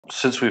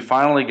Since we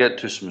finally get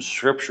to some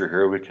scripture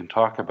here, we can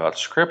talk about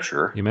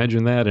scripture.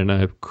 Imagine that in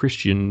a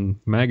Christian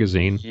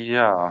magazine.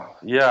 Yeah.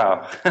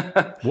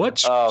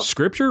 What?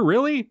 Scripture?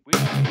 Really?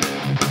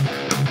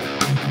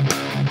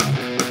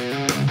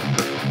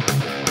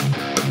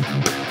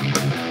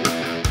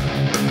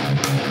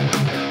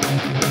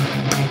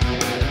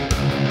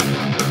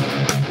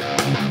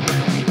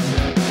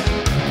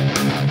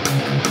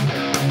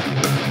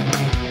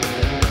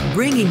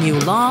 Bringing you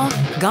law,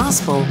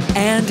 gospel,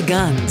 and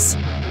guns.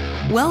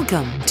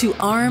 Welcome to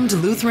Armed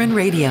Lutheran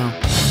Radio.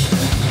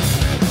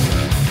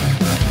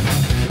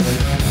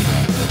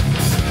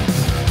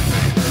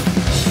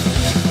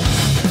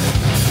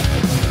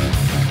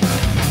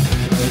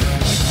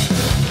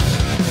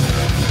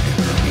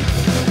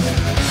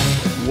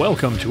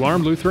 Welcome to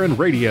Armed Lutheran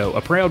Radio,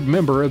 a proud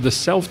member of the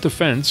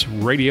Self-Defense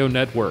Radio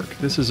Network.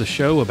 This is a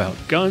show about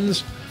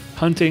guns,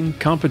 hunting,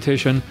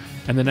 competition,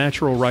 and the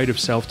natural right of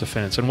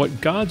self-defense, and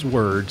what God's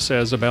Word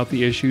says about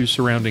the issues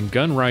surrounding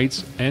gun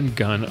rights and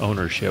gun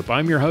ownership.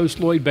 I'm your host,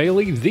 Lloyd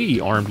Bailey,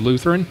 the Armed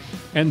Lutheran,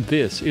 and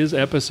this is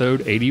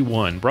episode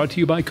 81, brought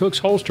to you by Cook's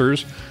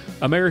Holsters,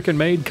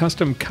 American-made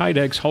custom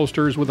Kydex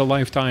holsters with a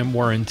lifetime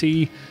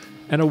warranty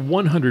and a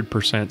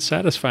 100%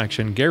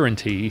 satisfaction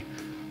guarantee,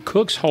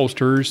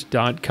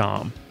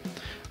 cooksholsters.com.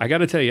 I got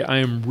to tell you, I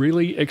am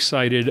really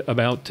excited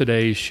about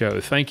today's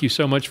show. Thank you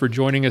so much for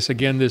joining us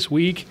again this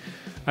week.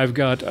 I've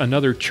got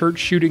another church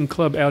shooting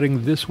club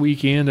outing this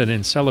weekend, and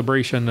in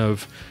celebration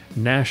of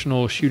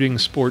National Shooting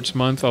Sports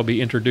Month, I'll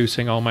be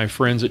introducing all my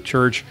friends at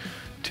church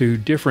to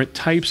different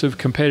types of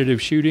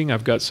competitive shooting.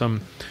 I've got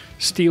some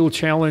Steel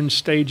Challenge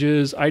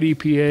stages,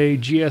 IDPA,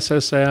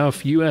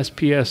 GSSF,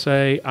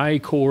 USPSA,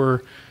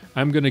 I-Corps.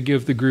 I'm going to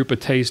give the group a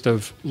taste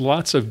of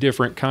lots of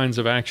different kinds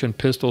of action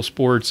pistol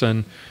sports,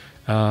 and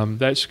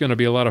that's going to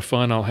be a lot of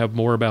fun. I'll have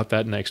more about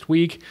that next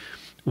week.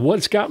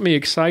 What's got me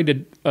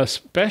excited,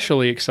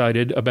 especially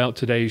excited about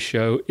today's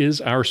show,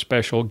 is our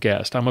special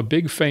guest. I'm a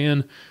big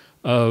fan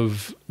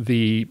of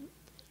the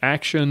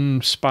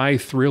action spy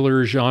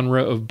thriller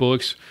genre of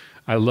books.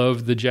 I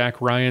love the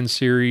Jack Ryan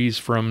series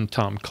from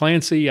Tom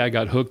Clancy. I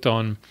got hooked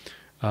on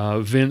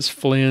Vince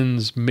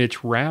Flynn's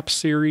Mitch Rapp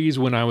series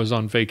when I was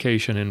on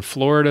vacation in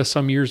Florida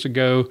some years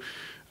ago.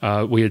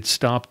 We had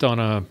stopped on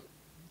at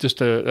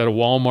a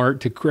Walmart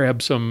to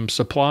grab some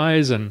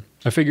supplies, and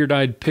I figured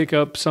I'd pick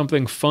up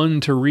something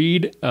fun to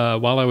read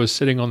while I was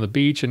sitting on the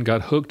beach, and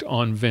got hooked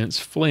on Vince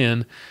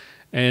Flynn.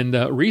 And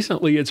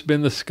recently it's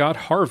been the Scott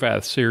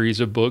Harvath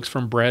series of books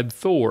from Brad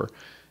Thor.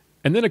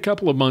 And then a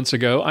couple of months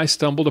ago, I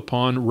stumbled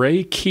upon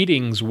Ray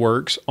Keating's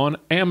works on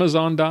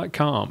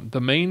Amazon.com.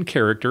 The main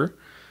character,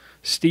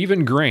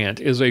 Stephen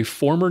Grant, is a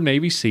former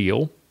Navy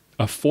SEAL,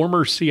 a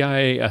former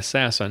CIA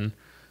assassin,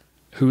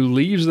 who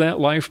leaves that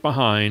life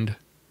behind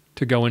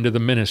to go into the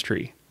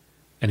ministry.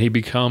 And he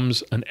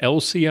becomes an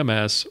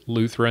LCMS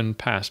Lutheran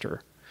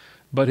pastor.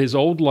 But his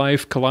old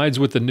life collides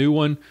with the new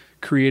one,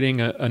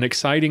 creating an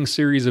exciting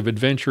series of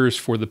adventures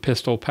for the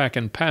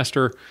pistol-packing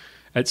pastor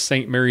at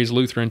St. Mary's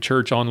Lutheran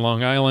Church on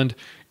Long Island.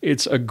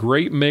 It's a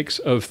great mix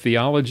of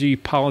theology,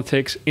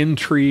 politics,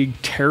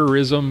 intrigue,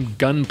 terrorism,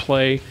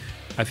 gunplay.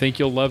 I think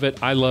you'll love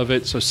it. I love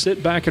it. So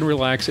sit back and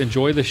relax.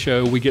 Enjoy the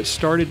show. We get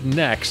started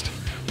next,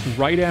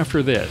 right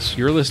after this.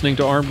 You're listening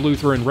to Armed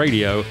Lutheran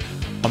Radio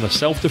on the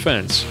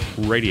Self-Defense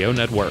Radio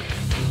Network.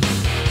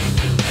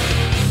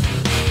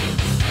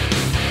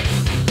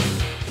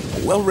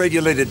 A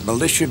well-regulated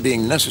militia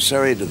being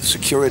necessary to the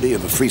security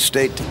of a free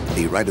state,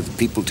 the right of the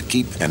people to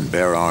keep and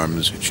bear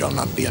arms shall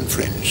not be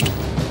infringed.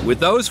 With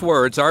those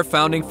words, our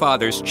founding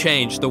fathers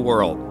changed the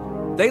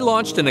world. They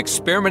launched an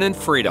experiment in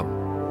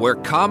freedom, where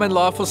common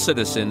lawful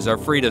citizens are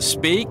free to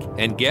speak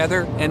and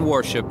gather and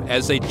worship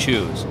as they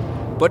choose.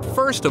 But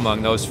first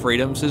among those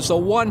freedoms is the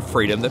one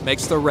freedom that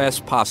makes the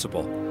rest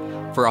possible.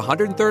 For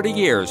 130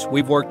 years,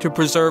 we've worked to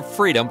preserve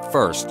freedom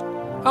first.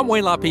 I'm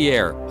Wayne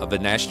LaPierre of the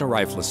National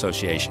Rifle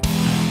Association.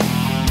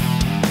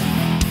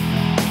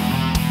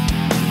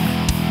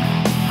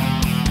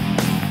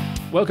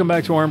 Welcome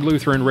back to Armed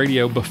Lutheran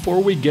Radio.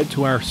 Before we get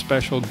to our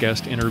special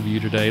guest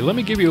interview today, let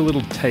me give you a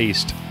little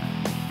taste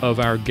of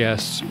our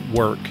guest's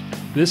work.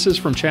 This is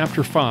from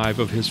Chapter 5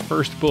 of his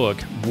first book,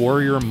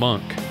 Warrior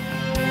Monk.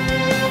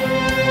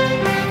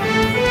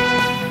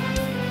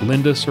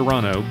 Linda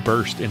Serrano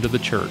burst into the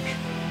church.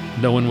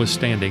 No one was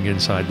standing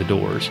inside the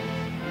doors.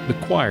 The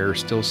choir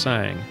still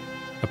sang.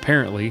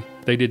 Apparently,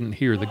 they didn't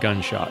hear the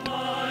gunshot.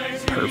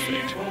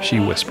 Perfect, she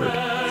whispered.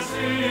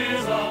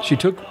 She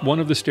took one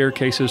of the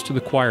staircases to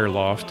the choir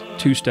loft,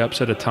 2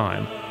 steps at a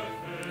time.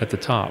 At the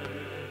top,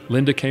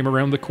 Linda came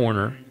around the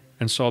corner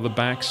and saw the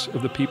backs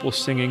of the people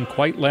singing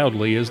quite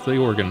loudly as the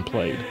organ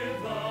played.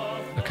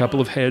 A couple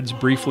of heads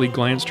briefly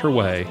glanced her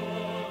way,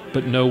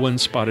 but no one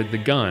spotted the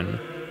gun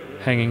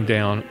hanging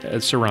down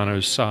at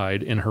Serrano's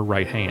side in her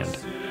right hand.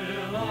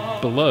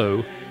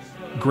 Below,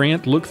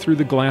 Grant looked through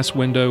the glass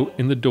window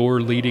in the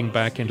door leading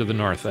back into the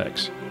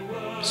narthex.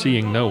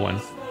 Seeing no one,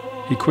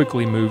 he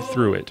quickly moved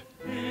through it.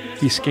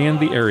 He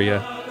scanned the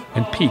area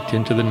and peeked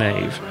into the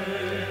nave.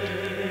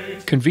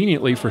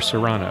 Conveniently for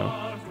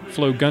Serrano,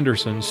 Flo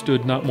Gunderson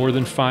stood not more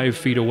than 5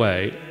 feet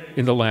away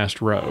in the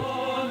last row.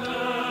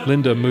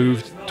 Linda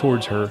moved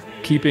towards her,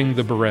 keeping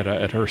the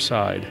Beretta at her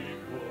side.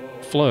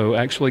 Flo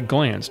actually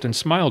glanced and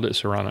smiled at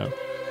Serrano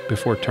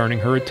before turning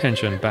her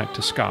attention back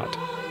to Scott.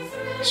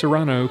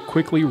 Serrano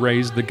quickly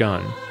raised the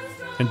gun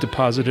and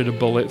deposited a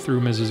bullet through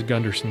Mrs.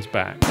 Gunderson's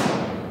back.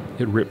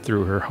 It ripped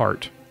through her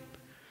heart.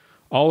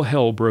 All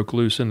hell broke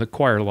loose in the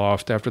choir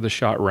loft after the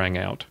shot rang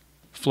out.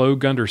 Flo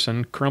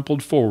Gunderson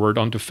crumpled forward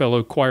onto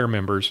fellow choir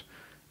members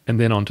and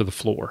then onto the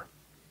floor.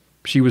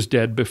 She was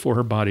dead before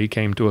her body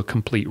came to a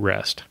complete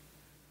rest.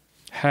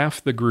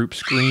 Half the group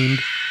screamed,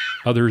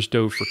 others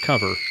dove for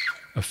cover.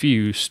 A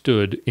few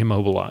stood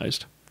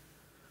immobilized.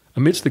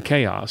 Amidst the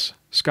chaos,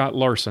 Scott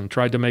Larson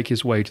tried to make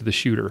his way to the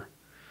shooter.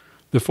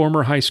 The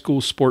former high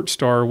school sports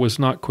star was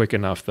not quick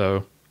enough,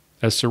 though,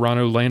 as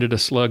Serrano landed a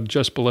slug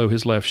just below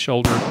his left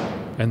shoulder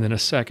and then a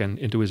second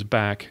into his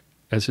back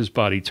as his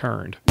body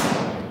turned.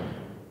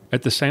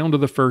 At the sound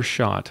of the first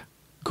shot,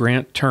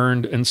 Grant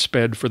turned and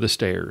sped for the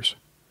stairs.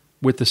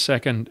 With the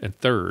second and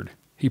third,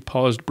 he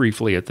paused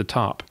briefly at the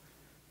top.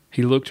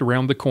 He looked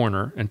around the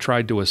corner and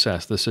tried to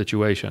assess the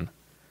situation.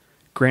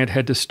 Grant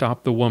had to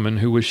stop the woman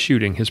who was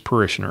shooting his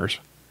parishioners.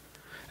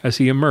 As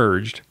he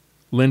emerged,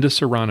 Linda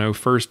Serrano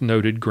first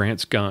noted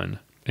Grant's gun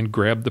and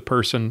grabbed the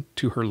person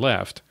to her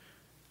left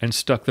and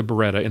stuck the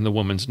Beretta in the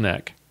woman's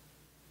neck.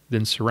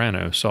 Then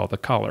Serrano saw the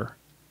collar.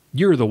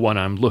 "You're the one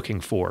I'm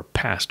looking for,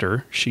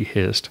 Pastor," she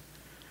hissed.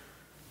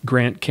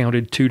 Grant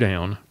counted 2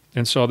 down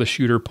and saw the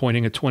shooter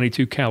pointing a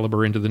 .22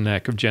 caliber into the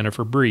neck of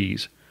Jennifer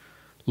Breeze,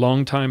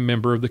 longtime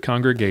member of the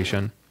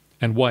congregation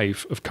and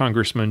wife of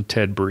Congressman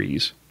Ted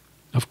Breeze.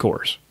 Of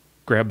course,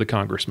 grabbed the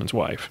congressman's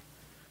wife.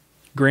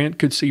 Grant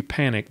could see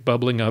panic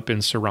bubbling up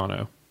in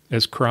Serrano.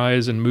 As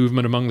cries and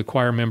movement among the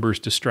choir members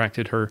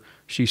distracted her,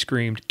 she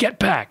screamed, "Get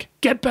back!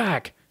 Get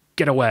back!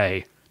 Get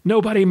away!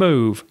 Nobody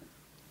move!"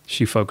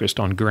 She focused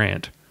on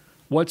Grant.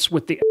 "What's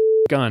with the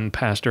gun,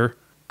 Pastor?"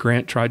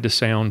 Grant tried to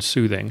sound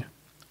soothing.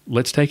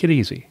 "Let's take it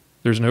easy.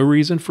 There's no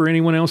reason for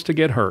anyone else to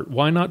get hurt.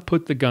 Why not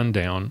put the gun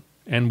down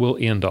and we'll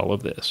end all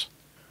of this?"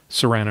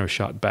 Serrano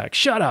shot back.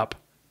 "Shut up!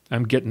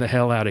 I'm getting the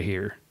hell out of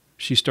here."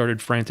 She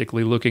started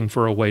frantically looking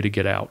for a way to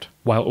get out,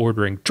 while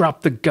ordering,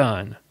 "Drop the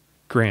gun!"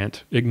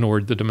 Grant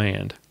ignored the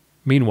demand.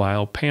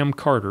 Meanwhile, Pam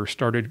Carter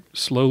started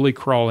slowly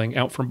crawling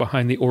out from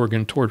behind the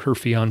organ toward her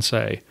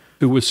fiancé,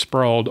 who was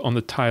sprawled on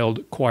the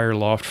tiled choir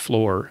loft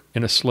floor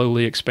in a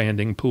slowly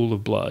expanding pool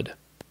of blood.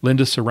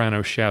 Linda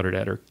Serrano shouted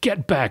at her,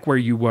 "Get back where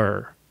you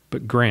were!"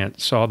 But Grant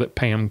saw that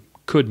Pam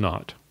could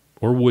not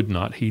or would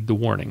not heed the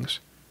warnings.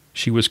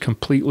 She was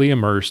completely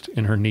immersed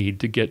in her need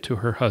to get to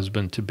her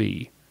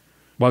husband-to-be.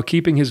 While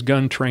keeping his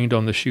gun trained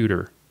on the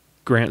shooter,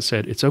 Grant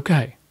said, "It's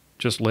okay.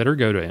 Just let her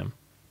go to him."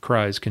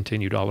 Cries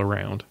continued all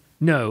around.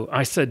 "No,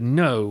 I said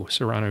no,"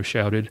 Serrano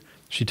shouted.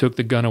 She took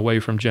the gun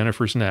away from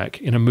Jennifer's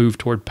neck in a move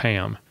toward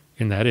Pam.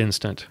 In that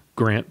instant,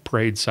 Grant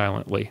prayed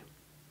silently,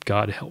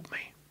 "God help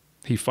me."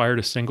 He fired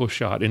a single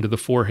shot into the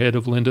forehead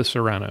of Linda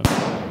Serrano,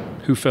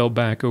 who fell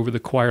back over the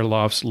choir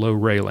loft's low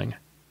railing.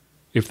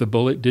 If the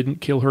bullet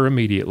didn't kill her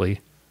immediately,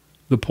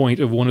 the point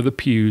of one of the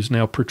pews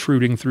now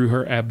protruding through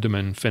her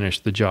abdomen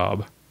finished the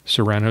job.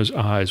 Serrano's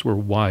eyes were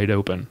wide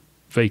open,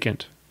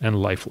 vacant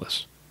and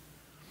lifeless.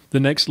 The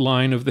next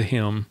line of the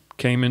hymn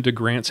came into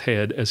Grant's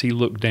head as he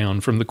looked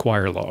down from the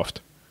choir loft.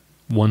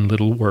 One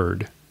little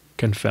word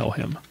can fell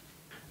him.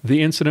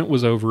 The incident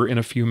was over in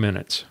a few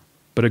minutes,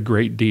 but a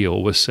great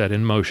deal was set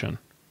in motion.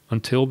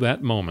 Until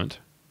that moment,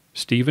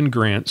 Stephen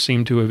Grant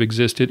seemed to have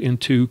existed in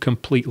 2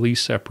 completely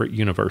separate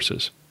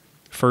universes.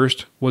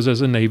 First was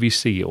as a Navy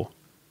SEAL,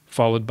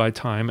 followed by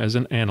time as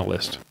an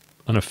analyst,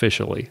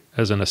 unofficially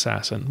as an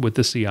assassin with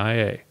the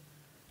CIA.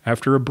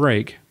 After a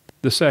break,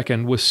 the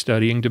second was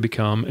studying to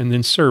become and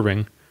then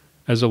serving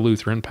as a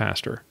Lutheran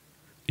pastor.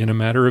 In a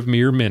matter of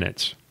mere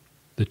minutes,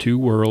 the 2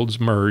 worlds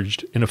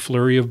merged in a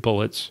flurry of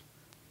bullets,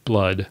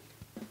 blood,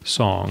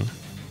 song,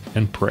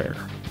 and prayer.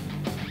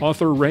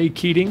 Author Ray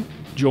Keating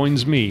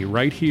joins me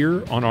right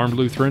here on Armed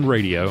Lutheran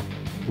Radio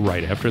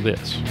right after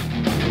this.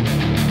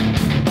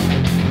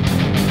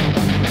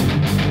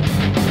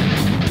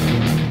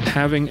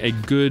 Having a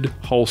good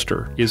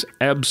holster is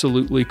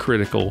absolutely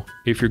critical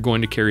if you're going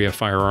to carry a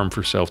firearm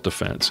for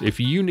self-defense. If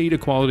you need a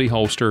quality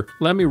holster,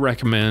 let me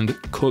recommend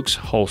Cook's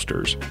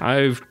Holsters.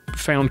 I've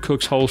found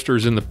Cook's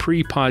Holsters in the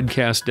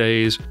pre-podcast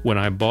days when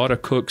I bought a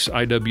Cook's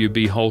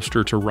IWB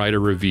holster to write a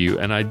review,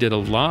 and I did a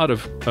lot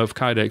of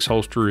Kydex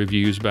holster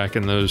reviews back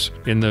in those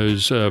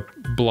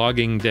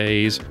blogging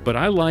days. But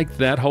I liked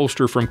that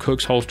holster from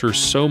Cook's Holsters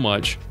so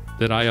much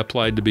that I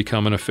applied to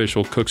become an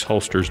official Cook's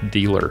Holsters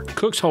dealer.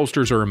 Cook's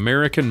Holsters are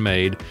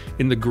American-made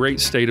in the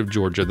great state of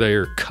Georgia. They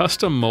are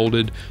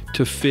custom-molded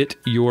to fit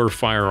your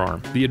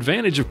firearm. The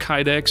advantage of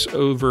Kydex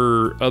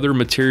over other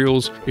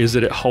materials is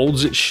that it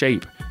holds its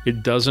shape.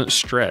 It doesn't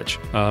stretch.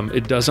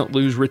 It doesn't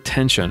lose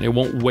retention. It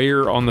won't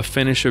wear on the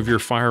finish of your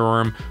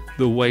firearm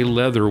the way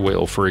leather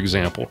will, for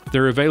example.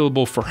 They're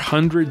available for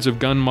hundreds of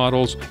gun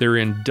models. They're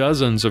in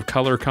dozens of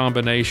color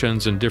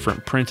combinations and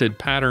different printed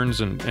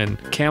patterns and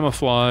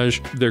camouflage.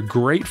 They're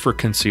great for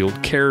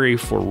concealed carry,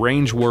 for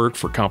range work,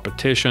 for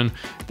competition.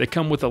 They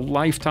come with a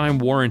lifetime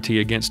warranty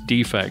against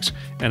defects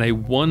and a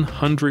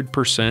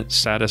 100%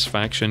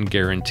 satisfaction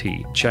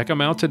guarantee. Check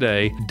them out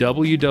today,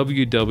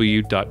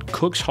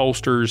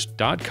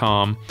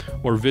 www.cooksholsters.com,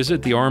 or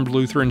visit the Armed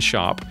Lutheran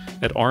shop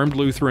at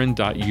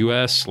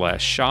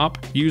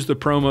armedlutheran.us/shop. Use the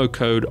promo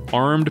code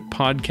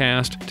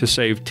ARMEDPODCAST to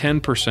save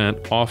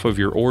 10% off of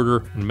your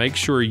order, and make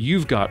sure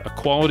you've got a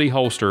quality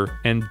holster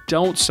and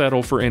don't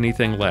settle for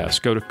anything less.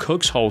 Go to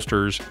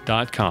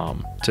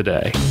cooksholsters.com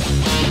today.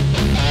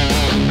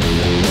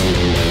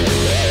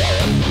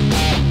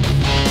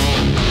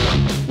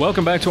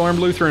 Welcome back to Armed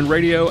Lutheran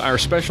Radio. Our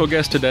special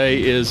guest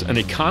today is an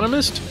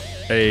economist,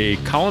 a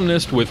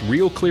columnist with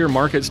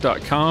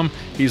RealClearMarkets.com.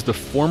 He's the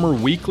former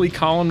weekly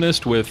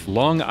columnist with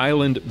Long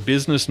Island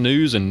Business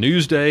News and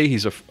Newsday.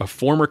 He's a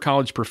former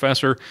college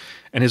professor,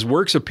 and his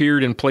works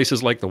appeared in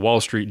places like the Wall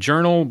Street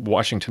Journal,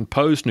 Washington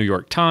Post, New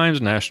York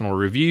Times, National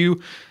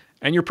Review.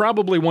 And you're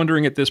probably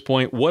wondering at this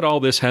point what all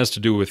this has to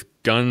do with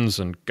guns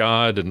and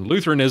God and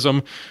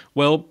Lutheranism.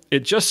 Well, it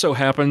just so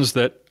happens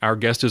that our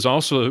guest is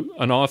also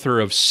an author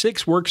of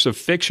 6 works of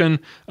fiction,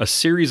 a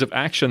series of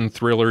action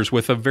thrillers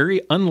with a very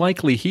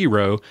unlikely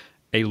hero,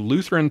 a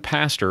Lutheran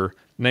pastor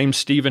named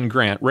Stephen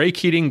Grant. Ray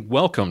Keating,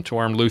 welcome to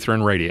Armed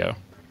Lutheran Radio.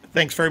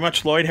 Thanks very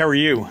much, Lloyd. How are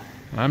you?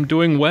 I'm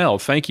doing well.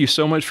 Thank you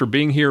so much for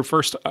being here.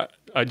 First,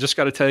 I just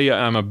got to tell you,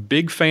 I'm a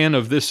big fan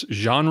of this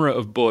genre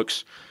of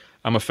books.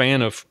 I'm a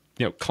fan of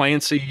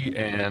Clancy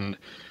and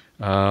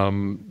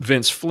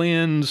Vince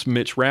Flynn's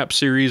Mitch Rapp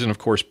series, and of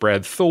course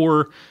Brad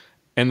Thor.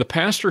 And the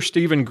Pastor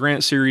Stephen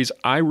Grant series,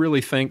 I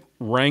really think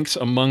ranks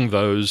among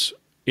those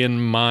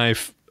in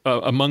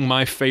among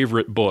my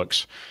favorite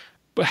books.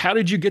 But how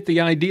did you get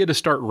the idea to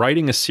start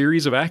writing a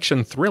series of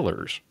action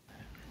thrillers?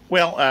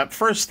 Well,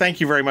 first,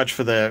 thank you very much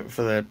for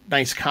the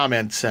nice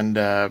comments, and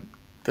the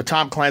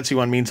Tom Clancy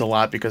one means a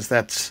lot because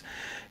that's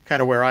kind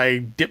of where I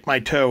dipped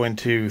my toe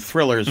into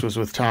thrillers was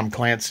with Tom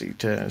Clancy.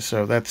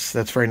 So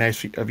that's very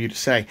nice of you to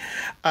say.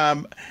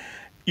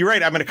 You're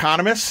right. I'm an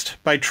economist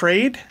by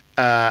trade.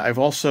 I've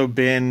also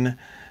been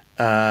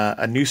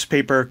a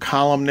newspaper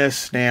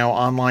columnist, now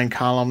online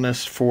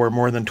columnist for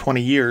more than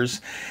 20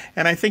 years.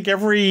 And I think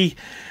every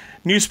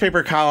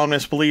newspaper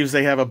columnist believes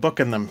they have a book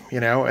in them,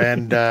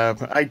 and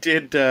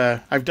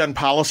I've done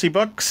policy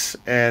books,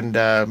 and,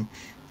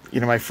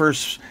 my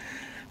first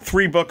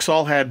 3 books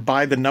all had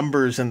by the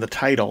numbers in the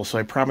title. So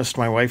I promised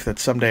my wife that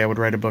someday I would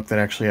write a book that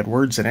actually had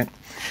words in it.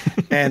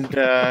 And,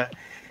 how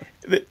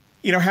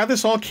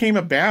this all came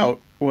about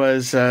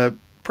was a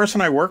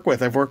person I work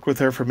with, I've worked with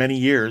her for many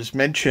years,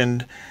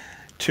 mentioned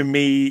to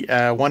me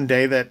one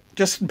day that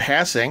just in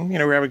passing,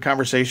 we're having a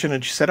conversation,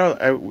 and she said,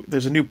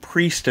 there's a new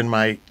priest at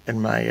my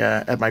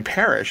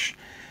parish,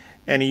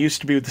 and he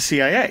used to be with the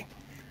CIA.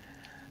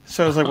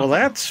 So I was like, well,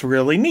 that's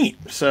really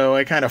neat. So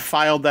I kind of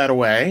filed that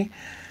away.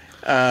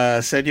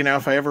 Said,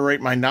 if I ever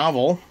write my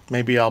novel,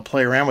 maybe I'll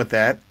play around with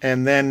that.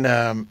 And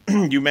then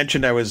you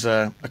mentioned I was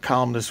a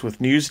columnist with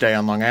Newsday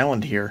on Long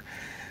Island here.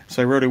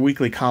 So I wrote a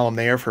weekly column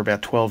there for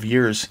about 12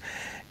 years.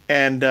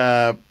 And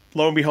lo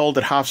and behold,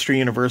 at Hofstra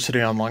University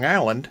on Long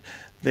Island,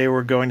 they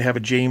were going to have a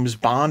James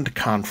Bond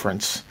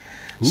conference.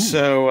 Ooh.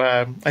 So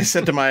I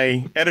said to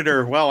my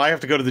editor, well, I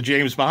have to go to the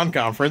James Bond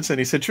conference. And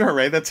he said, sure,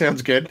 Ray, that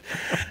sounds good.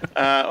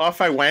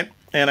 Off I went,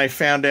 and I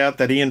found out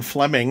that Ian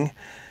Fleming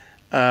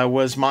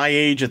was my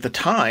age at the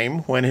time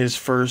when his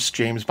first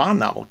James Bond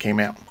novel came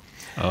out.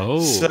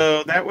 Oh.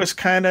 So that was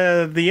kind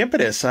of the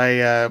impetus.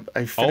 I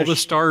finished, all the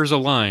stars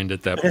aligned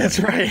at that point. That's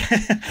right.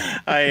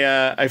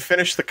 I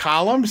finished the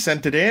column,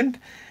 sent it in,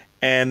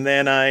 and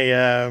then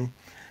I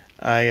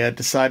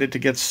decided to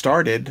get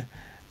started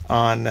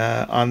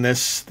on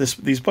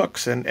these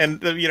books. And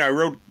I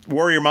wrote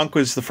Warrior Monk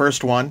was the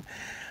first one,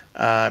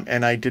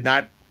 and I did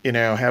not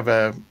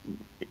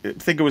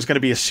think it was going to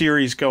be a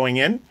series going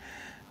in.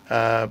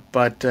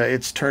 But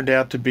it's turned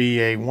out to be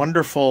a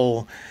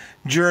wonderful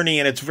journey,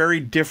 and it's very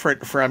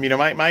different from,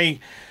 my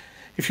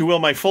if you will,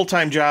 my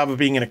full-time job of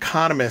being an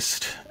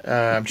economist.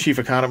 I'm chief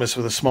economist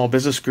with a small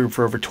business group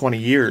for over 20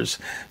 years.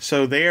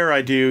 So there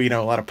I do, a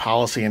lot of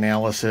policy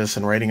analysis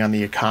and writing on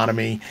the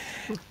economy.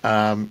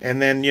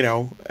 And then,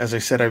 as I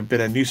said, I've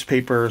been a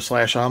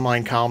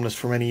newspaper/online columnist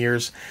for many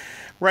years.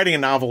 Writing a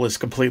novel is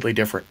completely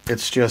different.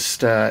 It's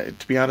just, to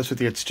be honest with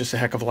you, it's just a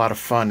heck of a lot of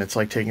fun. It's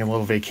like taking a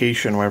little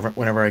vacation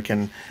whenever I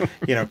can,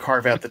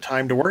 carve out the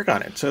time to work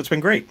on it. So it's been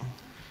great.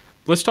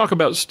 Let's talk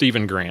about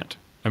Stephen Grant.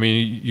 I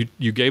mean,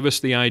 you gave us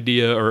the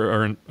idea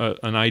or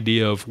an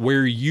idea of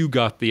where you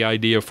got the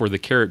idea for the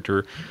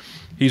character.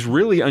 He's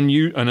really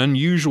an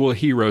unusual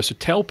hero. So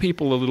tell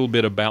people a little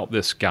bit about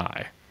this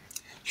guy.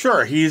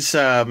 Sure. He was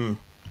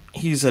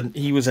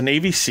a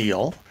Navy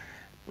SEAL.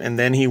 And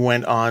then he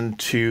went on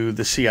to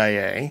the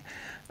CIA.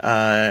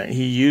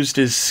 He used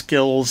his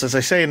skills, as I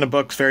say in the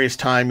books, various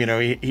times.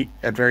 He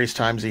at various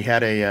times he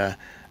had a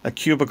a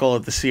cubicle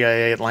at the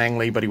CIA at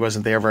Langley, but he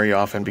wasn't there very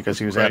often because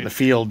he was out in the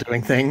field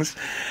doing things.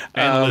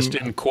 Analyst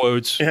in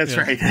quotes. That's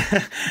right.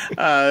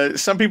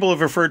 Some people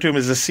have referred to him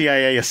as a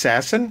CIA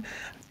assassin.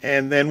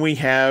 And then we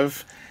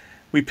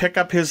pick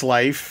up his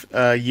life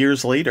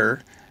years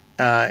later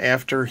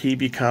after he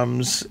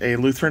becomes a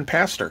Lutheran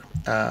pastor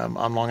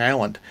on Long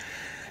Island.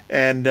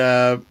 And,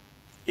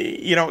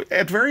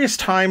 at various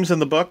times in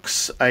the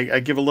books, I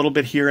give a little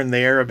bit here and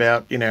there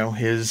about,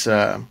 his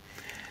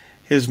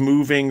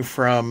moving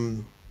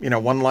from,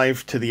 one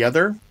life to the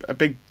other. A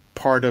big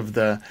part of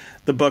the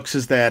books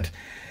is that,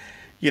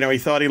 he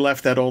thought he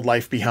left that old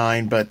life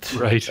behind, but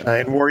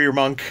in Warrior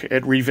Monk,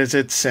 it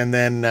revisits, and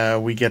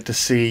then we get to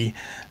see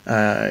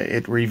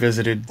it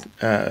revisited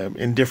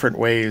in different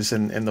ways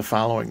in the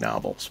following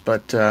novels.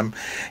 But I've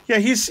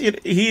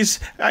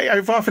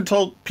often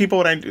told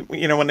people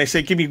when they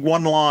say, give me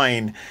one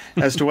line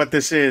as to what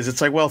this is,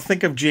 it's like, well,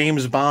 think of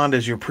James Bond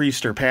as your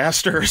priest or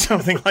pastor or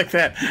something like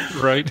that.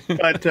 Right.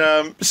 But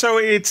so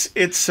it's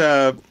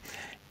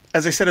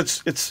as I said,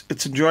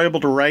 it's enjoyable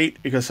to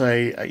write because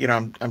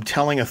I'm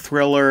telling a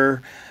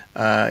thriller,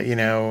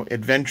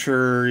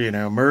 adventure,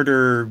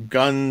 murder,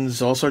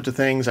 guns, all sorts of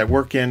things. I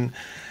work in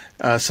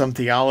some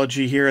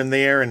theology here and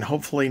there, and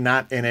hopefully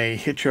not in a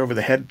hitch over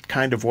the head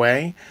kind of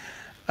way.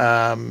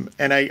 And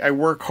I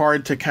work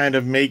hard to kind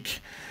of make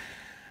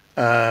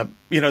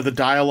the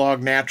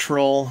dialogue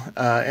natural,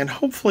 and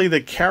hopefully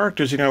the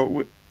characters.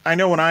 I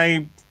know when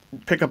I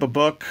pick up a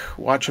book,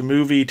 watch a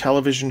movie,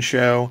 television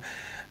show,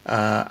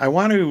 I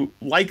want to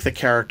like the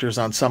characters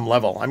on some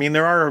level. I mean,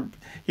 there are,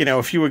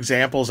 a few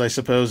examples, I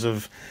suppose,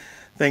 of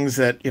things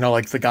that,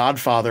 like The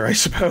Godfather, I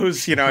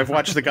suppose. I've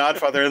watched The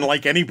Godfather and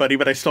like anybody,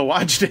 but I still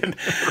watched it.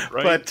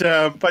 Right.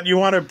 But you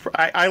want to,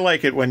 I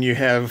like it when you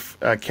have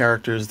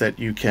characters that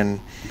you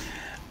can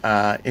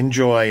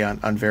enjoy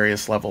on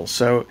various levels.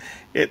 So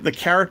the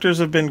characters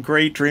have been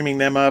great, dreaming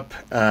them up,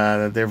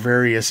 their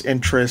various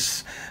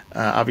interests,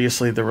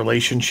 obviously the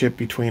relationship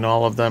between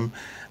all of them,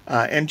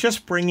 and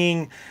just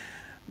bringing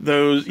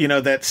those,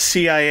 that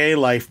CIA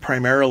life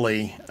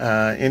primarily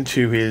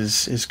into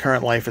his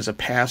current life as a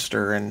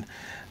pastor. And,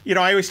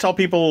 I always tell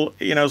people,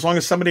 as long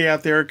as somebody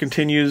out there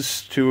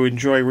continues to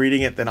enjoy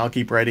reading it, then I'll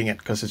keep writing it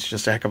because it's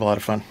just a heck of a lot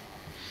of fun.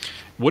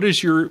 What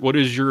is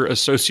your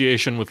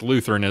association with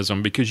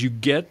Lutheranism? Because you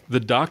get the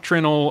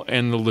doctrinal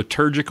and the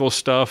liturgical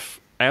stuff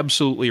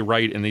absolutely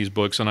right in these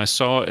books. And I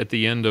saw at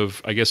the end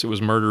of, I guess it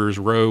was Murderer's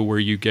Row, where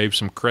you gave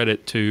some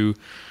credit to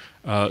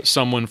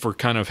someone for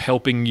kind of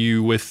helping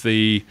you with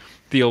the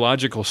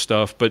theological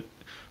stuff, but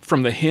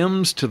from the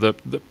hymns to the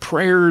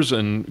prayers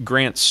and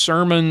Grant's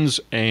sermons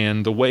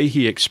and the way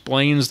he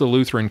explains the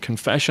Lutheran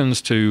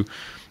confessions to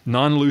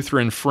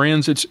non-Lutheran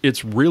friends,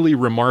 it's really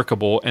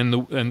remarkable, and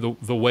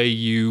the way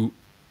you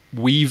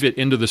weave it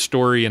into the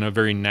story in a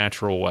very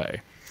natural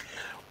way.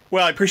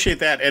 Well, I appreciate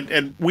that,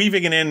 and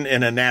weaving it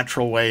in a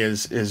natural way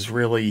is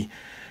really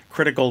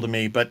critical to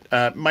me.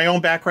 But my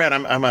own background,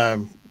 I'm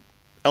a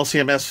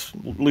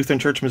LCMS, Lutheran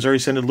Church, Missouri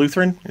Synod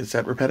Lutheran. Is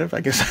that repetitive? I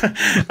guess.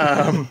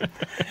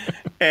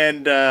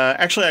 And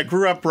actually, I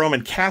grew up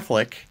Roman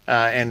Catholic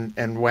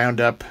and wound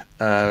up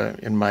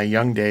in my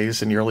young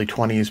days, in the early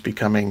 20s,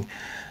 becoming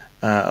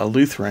a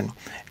Lutheran.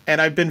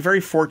 And I've been very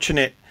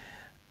fortunate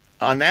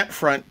on that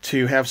front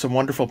to have some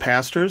wonderful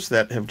pastors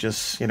that have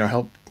just,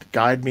 helped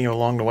guide me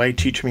along the way,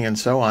 teach me, and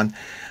so on.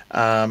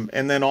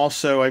 And then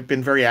also, I've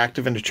been very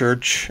active in the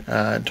church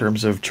in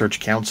terms of church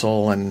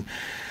council and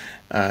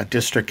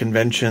district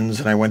conventions,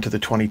 and I went to the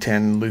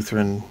 2010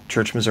 Lutheran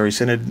Church Missouri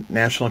Synod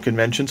National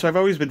Convention. So I've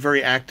always been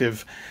very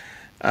active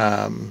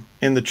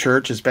in the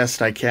church as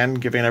best I can,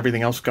 given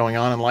everything else going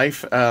on in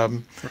life.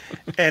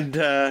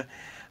 And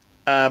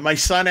my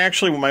son,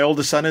 actually, my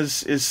oldest son,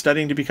 is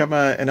studying to become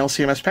an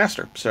LCMS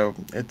pastor. So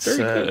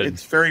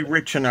it's very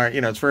rich in our,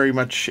 it's very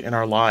much in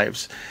our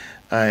lives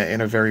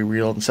in a very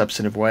real and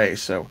substantive way.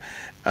 So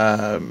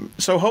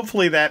so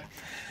hopefully that.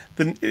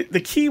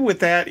 The key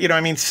with that,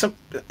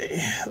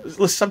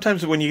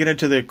 sometimes when you get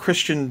into the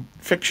Christian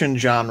fiction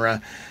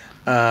genre,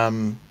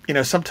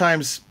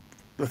 sometimes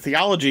the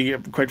theology,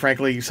 quite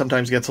frankly,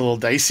 sometimes gets a little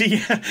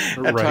dicey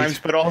at times.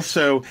 But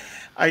also,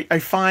 I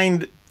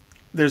find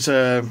there's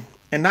and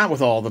not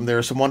with all of them, there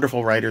are some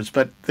wonderful writers,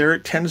 but there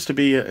tends to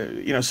be,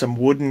 some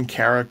wooden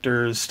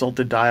characters,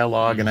 stilted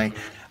dialogue, and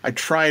I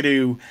try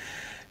to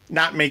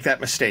not make that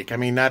mistake. I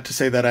mean, not to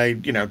say that I,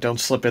 don't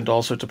slip into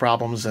all sorts of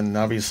problems, and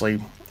obviously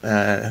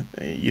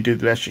you do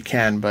the best you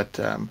can, but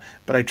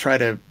I try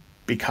to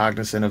be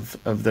cognizant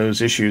of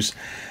those issues.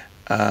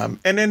 And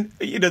then,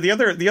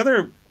 the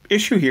other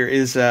issue here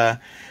is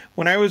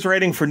when I was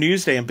writing for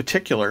Newsday in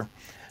particular,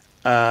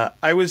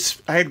 I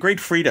had great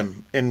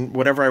freedom in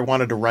whatever I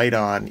wanted to write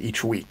on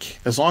each week,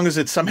 as long as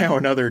it's somehow or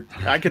another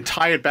I could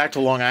tie it back to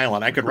Long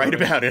Island. I could write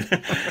about it.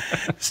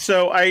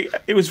 So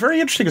it was very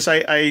interesting because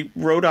I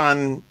wrote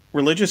on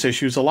religious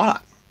issues a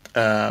lot.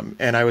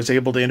 And I was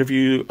able to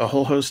interview a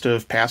whole host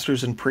of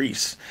pastors and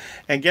priests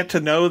and get to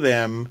know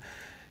them,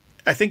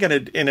 I think, at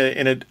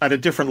a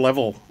different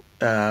level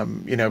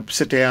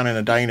sit down in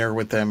a diner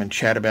with them and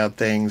chat about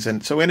things.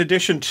 And so in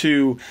addition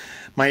to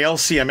my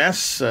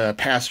LCMS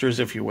pastors,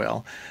 if you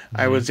will,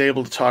 I was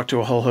able to talk to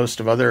a whole host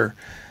of other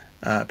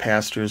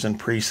pastors and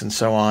priests and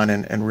so on,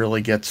 and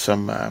really get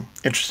some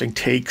interesting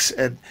takes.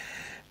 And,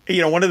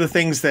 one of the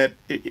things that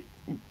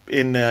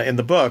in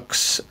the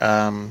books,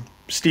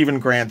 Stephen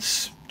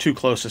Grant's two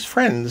closest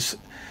friends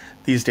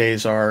these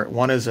days are,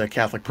 one is a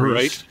Catholic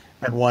priest,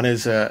 and one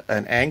is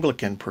an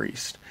Anglican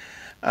priest.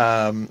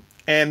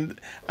 And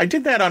I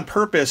did that on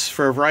purpose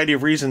for a variety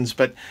of reasons,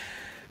 but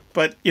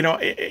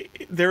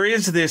there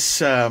is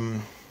this,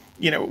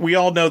 we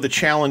all know the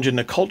challenge in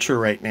the culture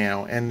right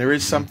now, and there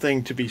is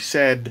something to be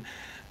said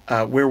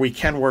where we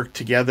can work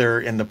together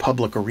in the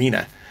public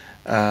arena,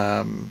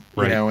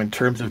 in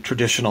terms of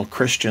traditional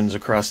Christians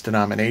across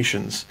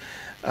denominations.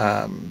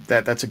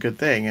 That's a good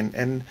thing.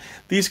 And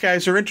these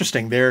guys are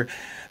interesting. They're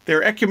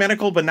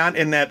ecumenical, but not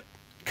in that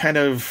kind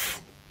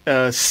of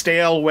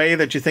stale way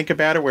that you think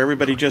about it, where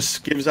everybody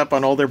just gives up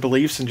on all their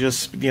beliefs and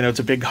just, it's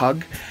a big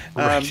hug.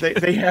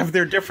 They have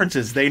their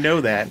differences. They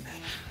know that.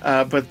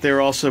 But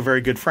they're also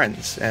very good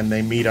friends, and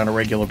they meet on a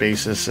regular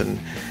basis, and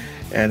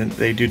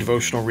they do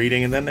devotional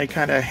reading, and then they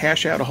kind of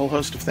hash out a whole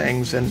host of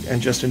things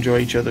and just enjoy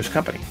each other's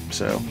company.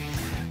 So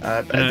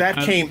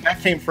that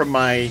came from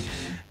my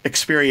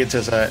experience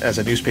as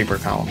a newspaper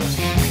columnist.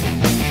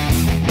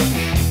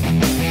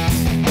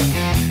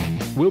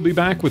 We'll be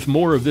back with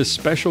more of this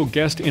special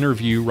guest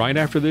interview right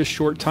after this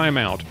short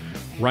timeout,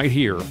 right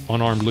here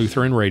on Armed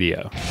Lutheran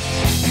Radio.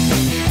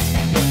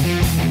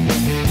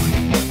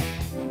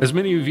 As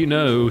many of you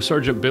know,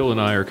 Sergeant Bill and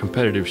I are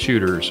competitive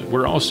shooters.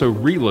 We're also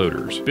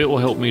reloaders. Bill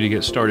helped me to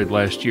get started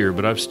last year,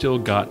 but I've still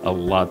got a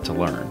lot to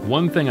learn.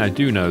 One thing I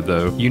do know,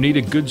 though, you need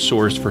a good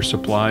source for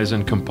supplies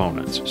and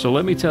components. So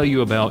let me tell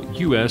you about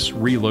U.S.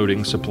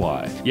 Reloading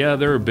Supply. Yeah,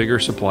 there are bigger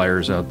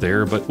suppliers out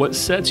there, but what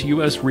sets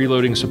U.S.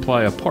 Reloading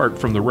Supply apart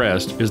from the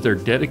rest is their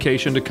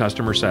dedication to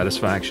customer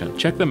satisfaction.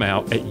 Check them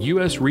out at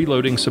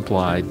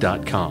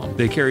usreloadingsupply.com.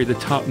 They carry the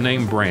top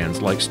name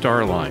brands like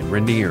Starline,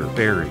 Rainier,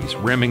 Barry's,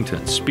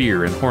 Remington,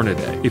 Spear, and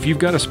Hornady. If you've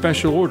got a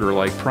special order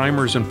like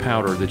primers and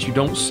powder that you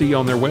don't see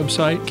on their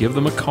website, give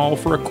them a call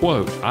for a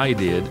quote. I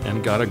did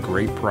and got a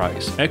great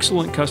price.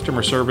 Excellent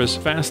customer service,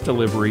 fast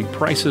delivery,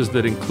 prices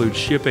that include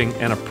shipping,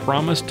 and a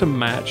promise to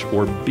match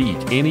or beat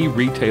any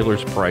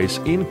retailer's price,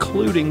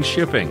 including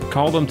shipping.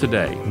 Call them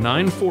today,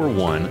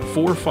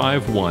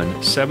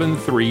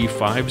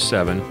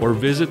 941-451-7357, or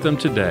visit them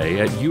today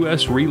at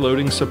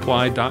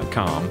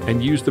usreloadingsupply.com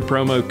and use the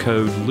promo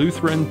code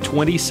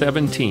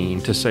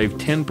Lutheran2017 to save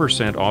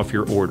 10% off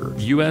your order.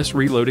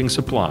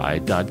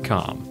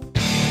 usreloadingsupply.com.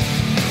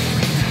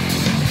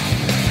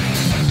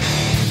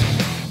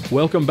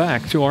 Welcome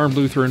back to Armed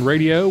Lutheran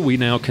Radio. We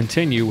now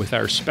continue with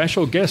our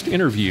special guest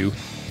interview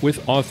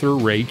with author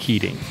Ray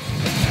Keating.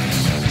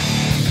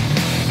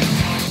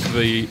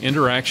 The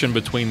interaction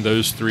between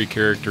those three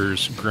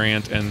characters,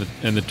 Grant and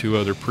the two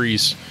other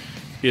priests,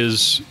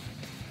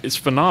 it's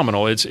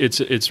phenomenal.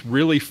 It's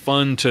really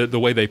fun to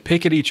the way they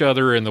pick at each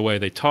other and the way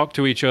they talk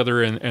to each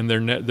other, and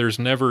there's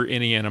never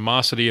any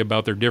animosity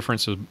about their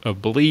difference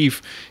of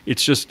belief.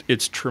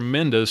 It's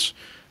tremendous,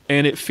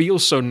 and it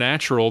feels so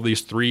natural.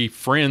 These three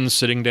friends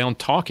sitting down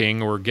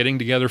talking, or getting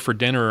together for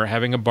dinner, or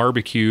having a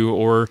barbecue,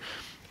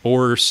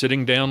 or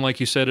sitting down, like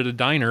you said, at a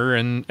diner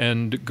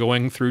and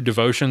going through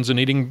devotions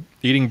and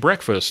eating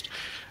breakfast.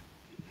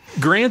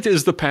 Grant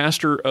is the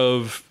pastor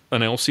of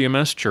an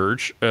LCMS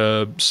church,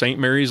 St.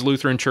 Mary's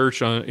Lutheran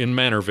Church in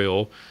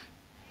Manorville.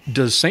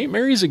 Does St.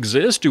 Mary's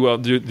exist?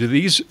 Do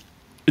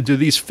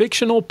these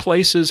fictional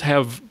places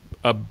have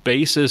a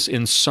basis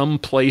in some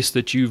place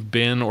that you've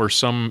been, or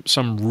some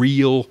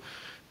real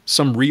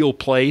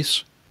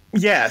place?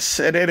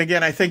 Yes, and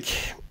again, I think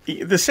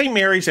the St.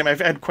 Mary's,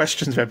 I've had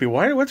questions about people,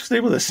 what's the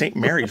name of the St.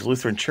 Mary's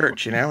Lutheran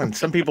Church, and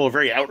some people are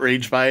very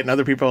outraged by it, and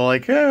other people are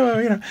like,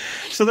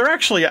 So there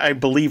actually, I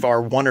believe,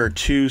 are one or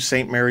two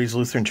St. Mary's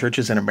Lutheran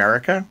churches in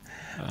America.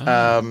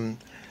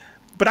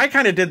 But I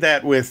kind of did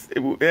that it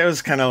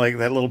was kind of like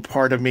that little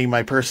part of me,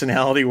 my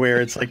personality,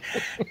 where it's like,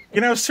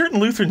 certain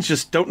Lutherans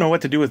just don't know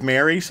what to do with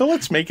Mary, so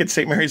let's make it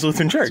St. Mary's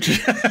Lutheran Church.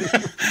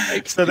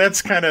 So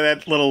that's kind of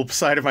that little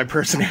side of my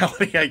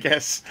personality, I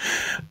guess.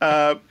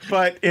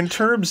 But in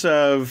terms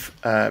of,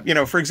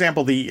 for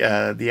example,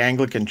 the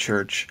Anglican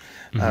Church,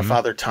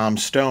 Father Tom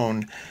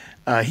Stone,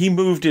 he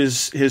moved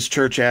his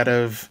church out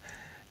of,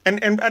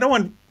 and I don't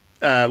want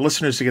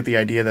listeners to get the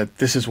idea that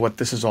this is what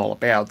this is all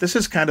about. This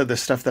is kind of the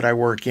stuff that I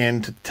work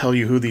in to tell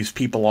you who these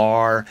people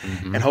are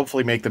and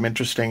hopefully make them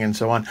interesting and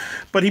so on.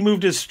 But he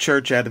moved his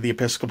church out of the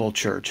Episcopal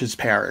Church, his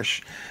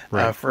parish,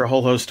 for a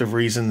whole host of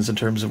reasons in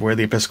terms of where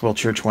the Episcopal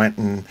Church went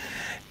and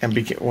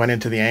went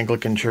into the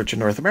Anglican Church in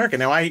North America.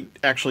 Now, I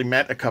actually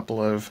met a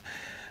couple of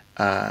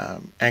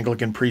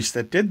Anglican priests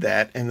that did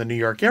that in the New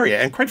York area.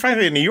 And quite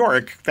frankly, in New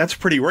York, that's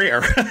pretty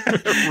rare.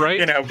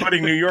 Right.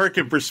 Putting New York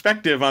in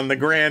perspective on the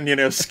grand,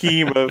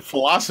 scheme of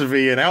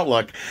philosophy and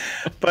outlook.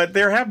 But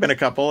there have been a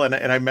couple, and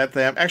I met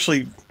them,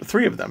 actually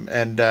 3 of them.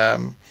 And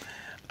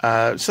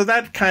so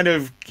that kind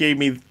of gave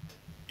me,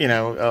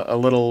 a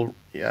little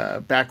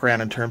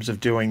background in terms of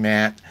doing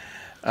that.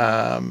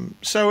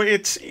 So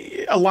it's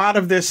a lot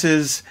of this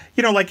is,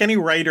 like any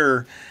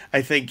writer,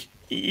 I think,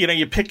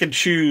 you pick and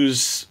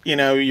choose,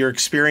 your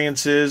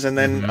experiences, and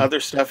then other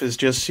stuff is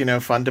just,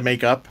 fun to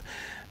make up.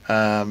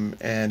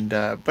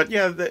 But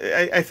yeah,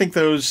 I think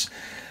those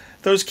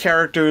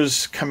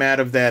characters come out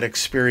of that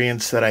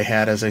experience that I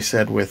had, as I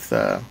said, with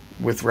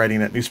writing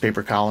that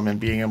newspaper column and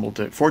being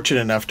fortunate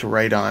enough to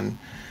write on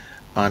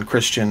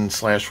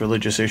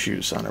Christian/religious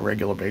issues on a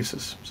regular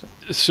basis.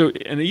 So,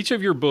 and each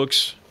of your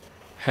books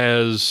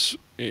has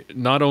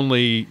not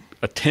only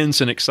a tense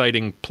and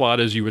exciting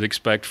plot, as you would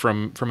expect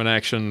from an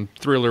action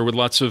thriller with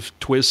lots of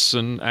twists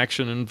and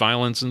action and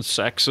violence and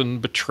sex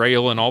and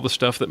betrayal and all the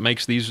stuff that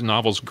makes these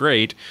novels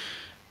great,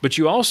 but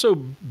you also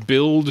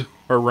build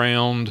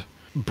around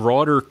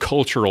broader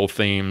cultural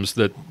themes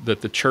that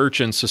the church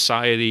and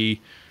society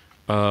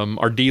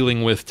are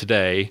dealing with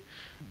today.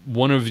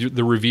 One of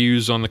the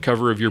reviews on the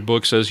cover of your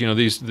book says,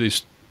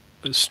 these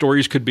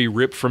stories could be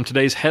ripped from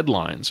today's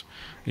headlines.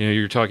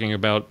 You're talking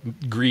about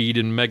greed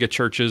and mega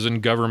churches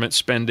and government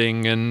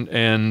spending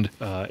and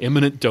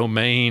eminent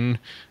domain,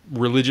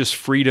 religious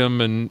freedom,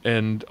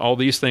 and all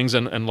these things,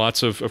 and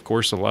lots of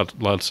course,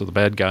 lots of the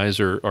bad guys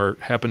are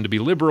happen to be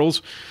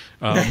liberals.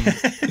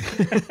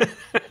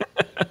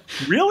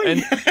 Really?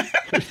 And,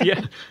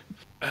 yeah.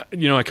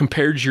 I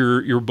compared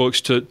your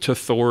books to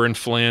Thor and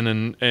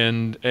Flynn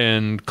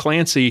and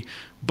Clancy,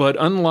 but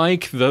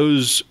unlike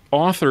those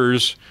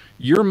authors,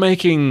 you're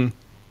making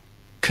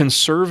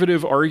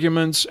conservative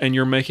arguments and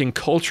you're making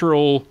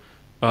cultural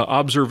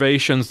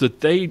observations that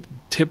they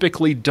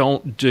typically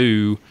don't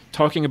do,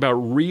 talking about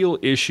real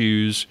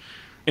issues,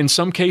 in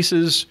some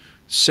cases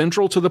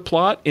central to the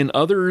plot, in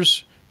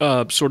others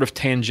sort of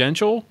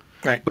tangential.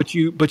 Right. But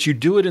you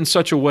do it in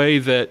such a way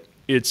that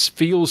it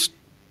feels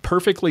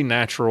perfectly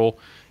natural.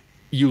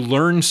 You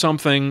learn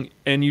something,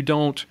 and you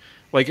don't,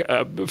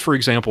 for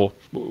example,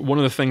 one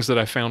of the things that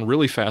I found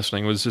really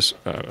fascinating was this.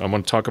 I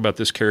want to talk about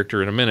this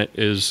character in a minute.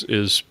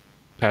 Is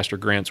Pastor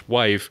Grant's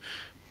wife,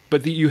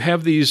 but you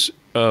have these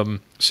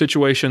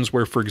situations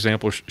where, for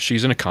example,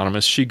 she's an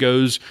economist. She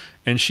goes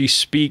and she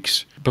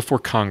speaks before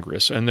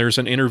Congress, and there's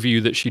an interview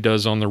that she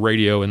does on the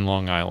radio in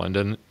Long Island,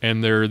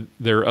 and there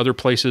are other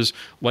places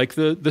like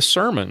the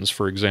sermons,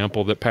 for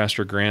example, that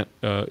Pastor Grant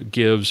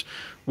gives,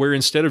 where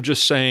instead of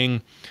just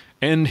saying,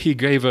 and he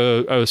gave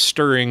a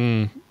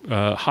stirring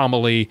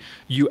homily,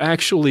 you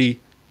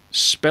actually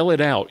spell it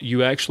out.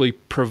 You actually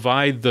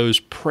provide those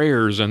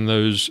prayers and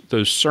those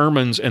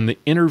sermons and the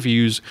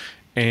interviews,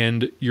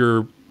 and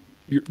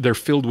they're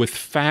filled with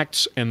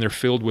facts, and they're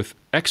filled with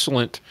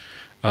excellent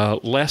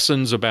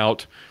lessons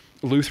about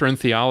Lutheran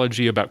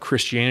theology, about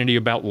Christianity,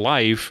 about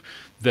life,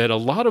 that a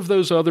lot of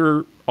those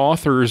other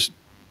authors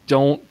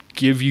don't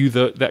give you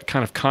that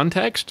kind of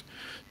context.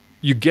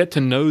 You get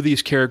to know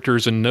these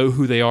characters and know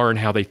who they are and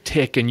how they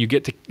tick, and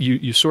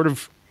you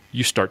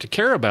start to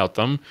care about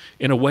them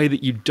in a way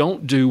that you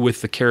don't do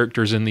with the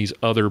characters in these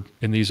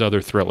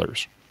other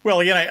thrillers. Well,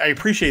 again, I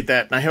appreciate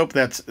that, and I hope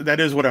that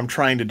is what I'm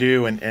trying to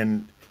do.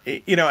 And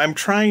I'm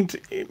trying to.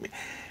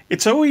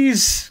 It's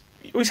you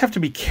always have to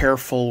be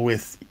careful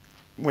with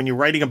when you're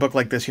writing a book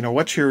like this.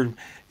 What's your.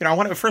 I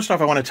want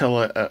to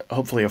tell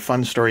hopefully a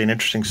fun story, an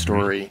interesting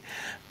story.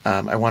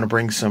 I want to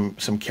bring some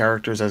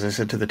characters, as I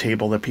said, to the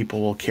table that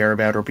people will care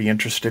about or be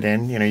interested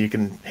in. You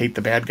can hate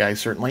the bad guys,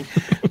 certainly.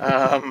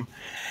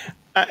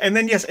 And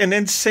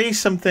then say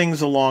some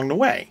things along the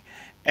way.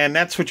 And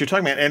that's what you're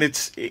talking about. And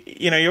it's,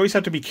 you always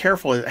have to be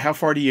careful. How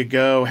far do you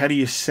go? How do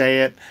you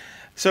say it?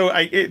 So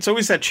it's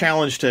always that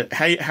challenge to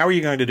how are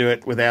you going to do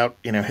it without,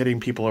 hitting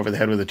people over the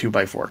head with a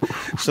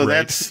 2x4. So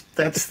right.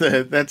 that's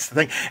the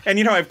thing. And,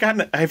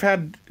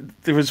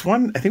 there was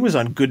one, I think it was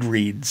on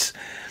Goodreads.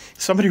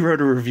 Somebody wrote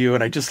a review,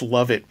 and I just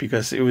love it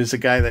because it was a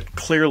guy that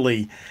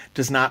clearly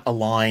does not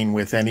align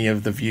with any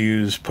of the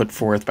views put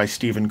forth by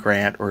Stephen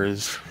Grant or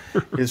his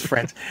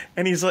friends.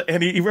 And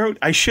he wrote,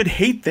 "I should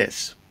hate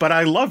this, but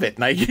I love it,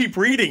 and I keep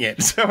reading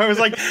it." So I was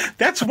like,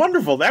 "That's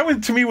wonderful."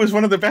 That to me was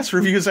one of the best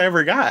reviews I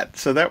ever got.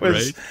 So that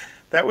was right.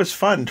 That was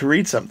fun to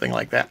read something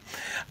like that.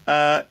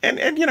 And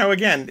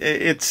again,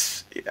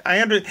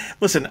 I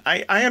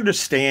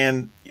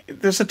understand.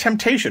 There's a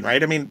temptation,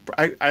 right? I mean,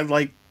 I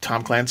like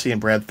Tom Clancy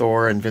and Brad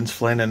Thor and Vince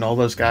Flynn and all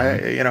those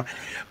guys,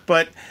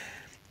 But,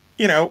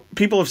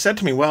 people have said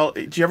to me, well,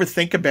 do you ever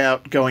think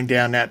about going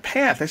down that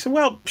path? I said,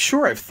 well,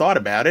 sure, I've thought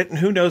about it. And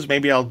who knows,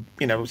 maybe I'll,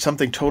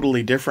 something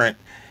totally different,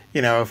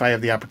 if I have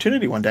the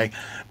opportunity one day.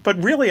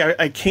 But really,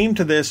 I came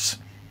to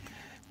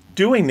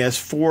doing this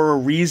for a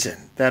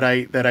reason that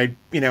I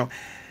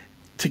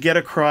to get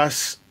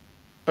across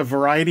a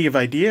variety of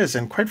ideas.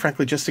 And quite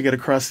frankly, just to get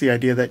across the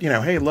idea that,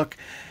 hey, look,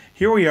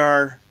 here we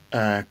are,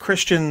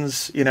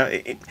 Christians,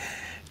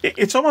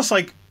 it's almost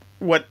like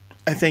what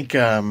I think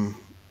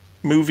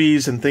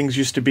movies and things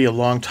used to be a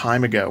long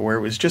time ago, where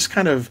it was just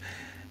kind of,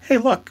 hey,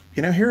 look,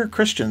 here are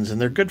Christians,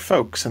 and they're good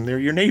folks, and they're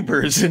your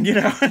neighbors, and,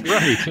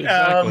 Right,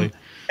 exactly.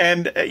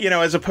 And,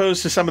 as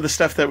opposed to some of the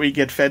stuff that we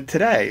get fed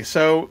today.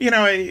 So,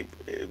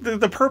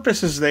 the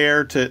purpose is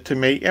there to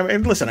make,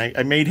 and listen,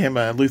 I made him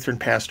a Lutheran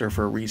pastor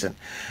for a reason.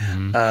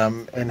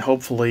 And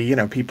hopefully,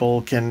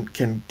 people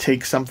can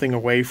take something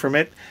away from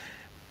it,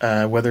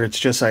 whether it's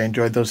just I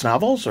enjoyed those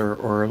novels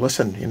or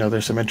listen,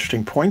 there's some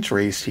interesting points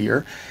raised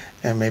here,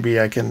 and maybe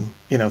I can,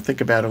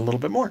 think about it a little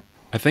bit more.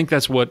 I think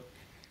that's what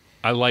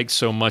I like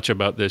so much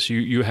about this.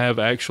 You have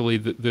actually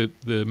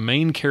the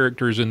main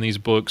characters in these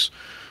books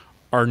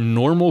are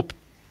normal,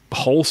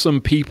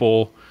 wholesome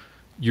people.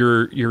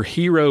 Your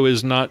hero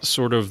is not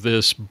sort of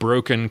this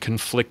broken,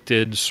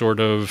 conflicted sort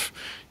of,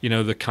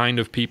 the kind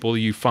of people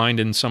you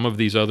find in some of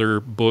these other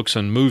books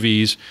and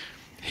movies.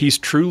 He's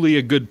truly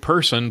a good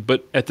person,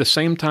 but at the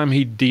same time,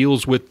 he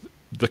deals with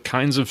the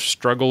kinds of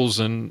struggles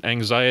and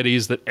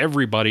anxieties that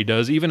everybody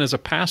does, even as a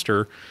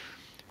pastor.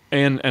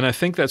 And I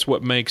think that's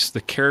what makes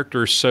the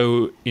character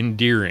so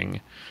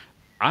endearing.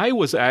 I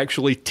was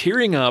actually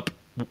tearing up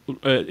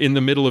in the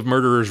middle of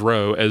Murderer's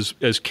Row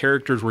as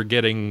characters were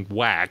getting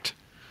whacked.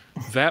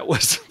 That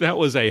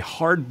was a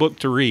hard book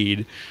to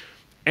read,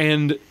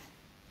 and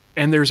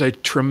there's a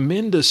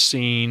tremendous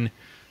scene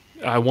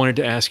I wanted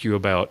to ask you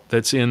about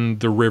that's in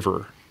the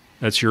river.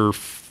 That's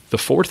the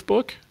fourth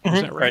book,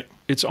 is that right?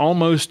 It's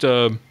almost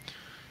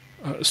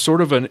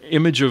sort of an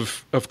image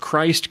of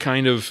Christ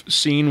kind of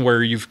scene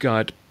where you've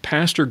got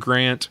Pastor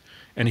Grant,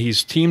 and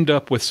he's teamed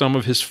up with some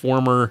of his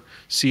former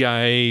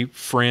CIA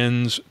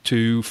friends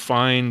to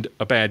find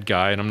a bad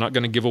guy. And I'm not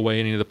going to give away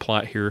any of the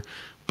plot here,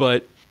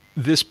 but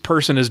this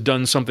person has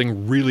done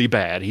something really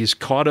bad. He's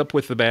caught up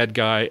with the bad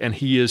guy, and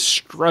he is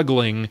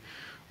struggling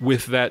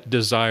with that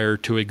desire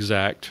to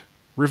exact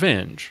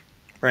revenge.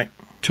 Right.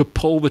 To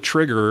pull the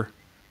trigger,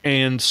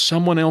 and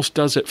someone else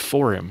does it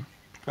for him.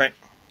 Right.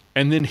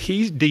 And then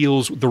he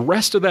deals, the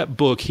rest of that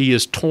book, he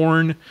is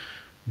torn,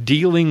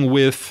 dealing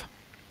with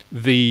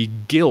the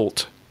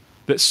guilt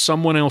that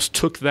someone else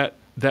took that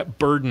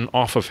burden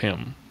off of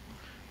him.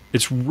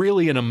 It's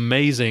really an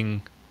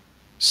amazing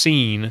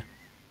scene,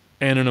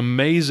 and an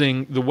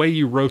amazing, the way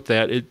you wrote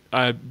that.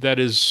 I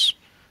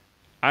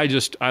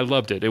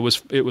loved it. It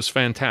was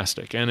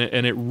fantastic, and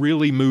it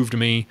really moved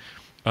me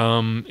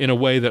in a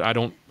way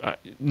that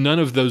none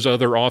of those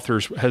other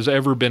authors has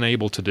ever been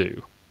able to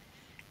do.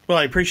 Well,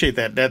 I appreciate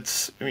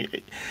that.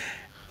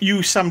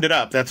 You summed it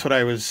up. That's what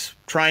I was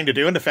trying to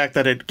do, and the fact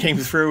that it came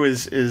through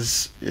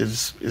is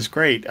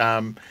great.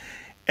 And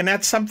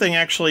that's something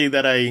actually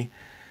that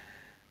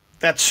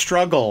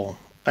struggle.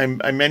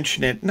 I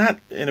mention it not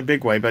in a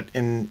big way, but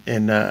in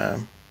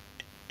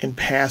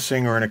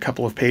passing or in a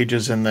couple of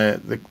pages in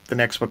the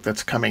next book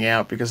that's coming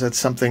out, because that's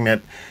something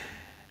that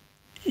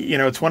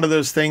it's one of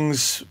those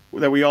things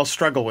that we all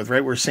struggle with,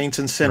 right? We're saints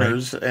and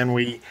sinners,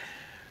 right.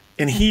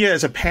 and he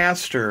as a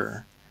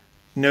pastor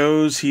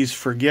knows he's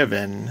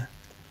forgiven.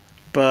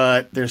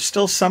 But there's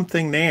still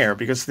something there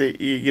because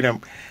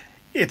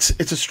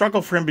it's a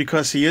struggle for him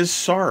because he is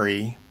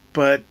sorry,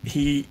 but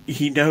he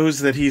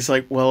knows that he's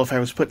like, well, if I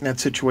was put in that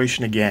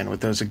situation again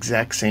with those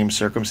exact same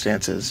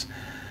circumstances,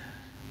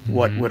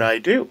 what would I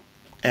do?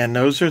 And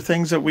those are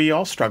things that we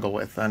all struggle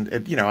with, and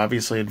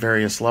obviously at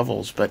various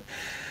levels. But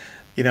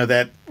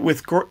that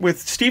with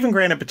Stephen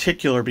Grant in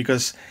particular,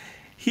 because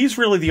he's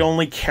really the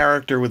only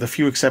character, with a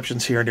few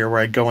exceptions here and there,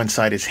 where I go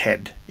inside his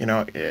head.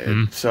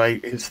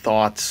 His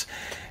thoughts.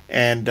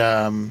 And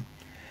I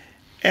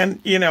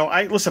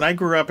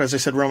grew up, as I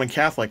said, Roman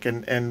Catholic,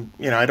 and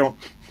I don't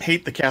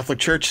hate the Catholic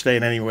Church today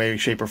in any way,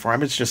 shape, or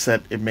form. It's just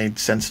that it made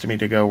sense to me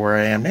to go where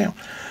I am now.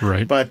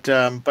 Right. But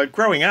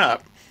growing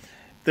up,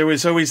 there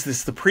was always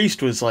the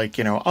priest was like,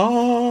 the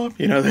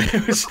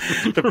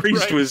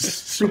priest was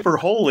super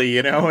holy,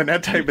 and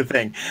that type of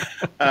thing.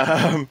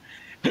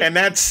 And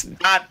that's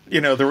not,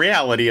 the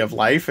reality of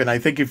life. And I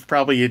think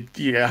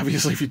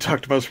obviously if you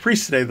talk to most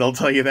priests today, they'll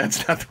tell you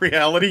that's not the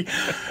reality.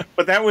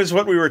 But that was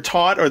what we were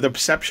taught, or the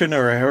perception,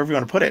 or however you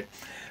want to put it.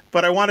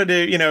 But I wanted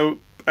to,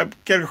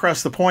 get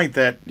across the point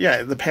that,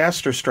 the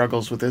pastor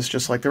struggles with this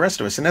just like the rest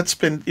of us. And that's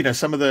been,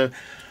 some of the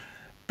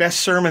best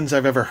sermons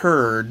I've ever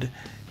heard.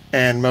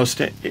 And most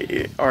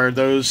are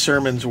those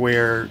sermons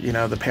where,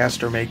 the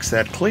pastor makes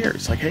that clear.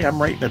 It's like, hey, I'm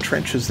right in the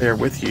trenches there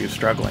with you,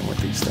 struggling with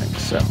these things.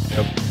 So,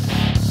 yep.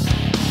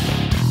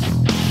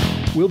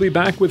 We'll be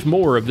back with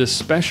more of this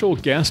special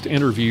guest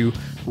interview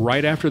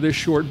right after this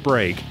short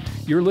break.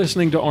 You're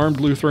listening to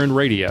Armed Lutheran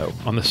Radio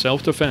on the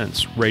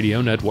Self-Defense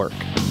Radio Network.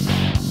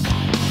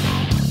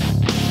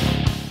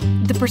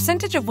 The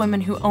percentage of women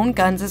who own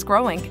guns is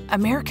growing.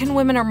 American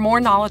women are more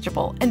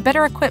knowledgeable and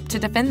better equipped to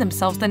defend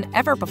themselves than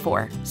ever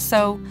before.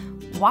 So,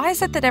 why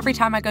is it that every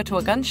time I go to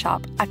a gun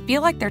shop, I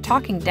feel like they're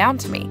talking down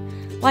to me?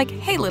 Like,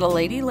 hey, little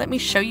lady, let me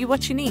show you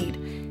what you need.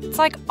 It's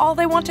like all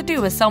they want to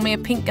do is sell me a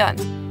pink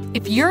gun.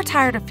 If you're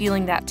tired of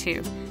feeling that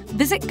too,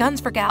 visit Guns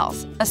for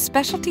Gals, a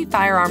specialty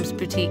firearms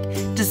boutique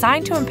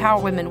designed to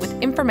empower women with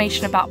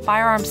information about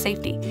firearm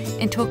safety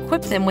and to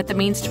equip them with the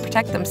means to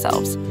protect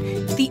themselves.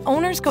 The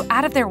owners go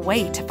out of their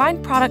way to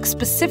find products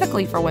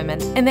specifically for women,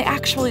 and they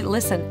actually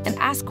listen and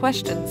ask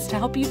questions to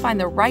help you find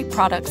the right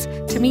products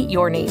to meet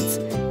your needs.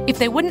 If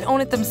they wouldn't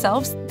own it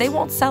themselves, they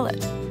won't sell it.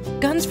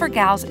 Guns for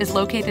Gals is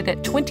located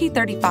at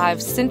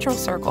 2035 Central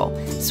Circle,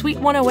 Suite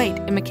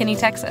 108 in McKinney,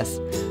 Texas.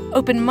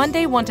 Open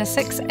Monday 1 to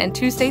 6 and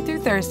Tuesday through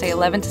Thursday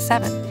 11 to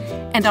 7.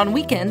 And on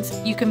weekends,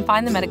 you can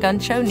find them at a gun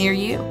show near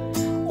you.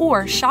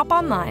 Or shop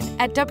online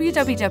at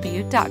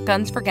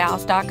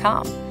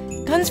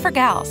www.gunsforgals.com. Guns for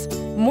Gals,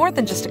 more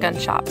than just a gun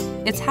shop.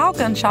 It's how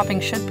gun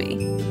shopping should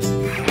be.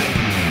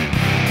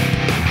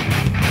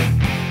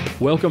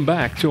 Welcome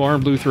back to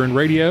Armed Lutheran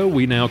Radio.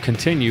 We now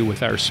continue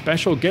with our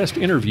special guest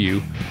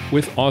interview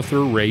with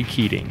author Ray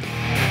Keating.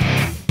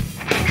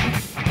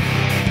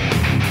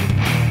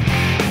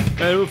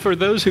 For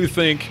those who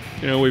think,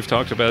 we've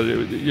talked about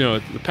it,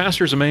 the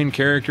pastor's a main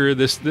character.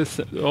 This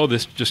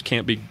just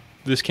can't be.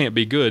 This can't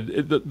be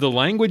good. The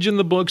language in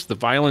the books, the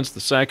violence, the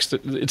sex,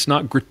 it's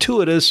not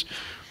gratuitous.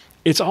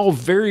 It's all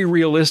very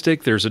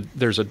realistic. There's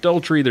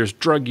adultery, there's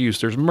drug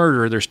use, there's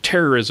murder, there's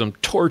terrorism,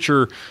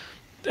 torture.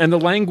 And the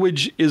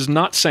language is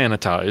not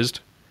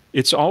sanitized.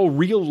 It's all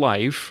real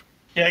life.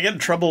 Yeah, I get in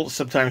trouble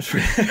sometimes for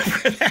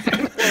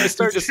that. Well, I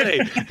start to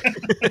say,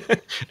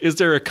 is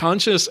there a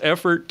conscious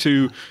effort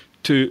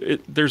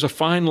there's a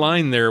fine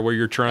line there where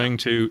you're trying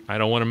to, I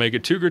don't want to make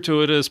it too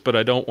gratuitous, but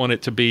I don't want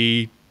it to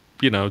be,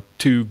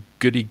 too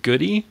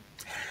goody-goody.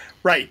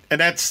 Right, and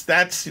that's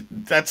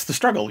the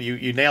struggle.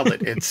 You nailed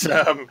it. It's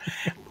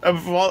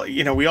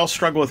we all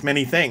struggle with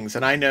many things,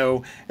 and I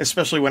know,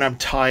 especially when I'm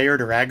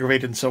tired or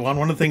aggravated and so on,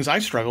 one of the things I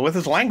struggle with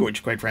is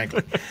language, quite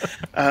frankly.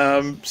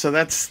 So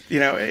that's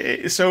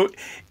so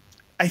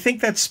I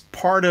think that's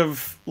part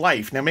of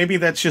life. Now, maybe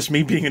that's just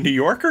me being a New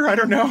Yorker. I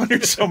don't know.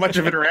 There's so much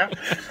of it around,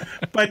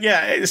 but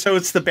yeah. So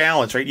it's the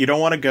balance, right? You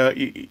don't want to go.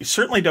 You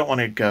certainly don't want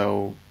to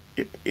go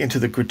into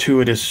the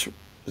gratuitous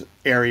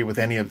area with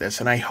any of this,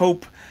 and I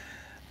hope.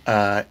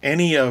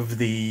 Any of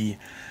the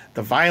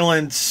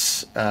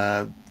violence,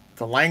 the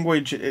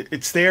language,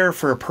 it's there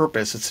for a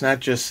purpose. It's not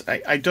just,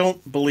 I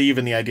don't believe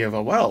in the idea of,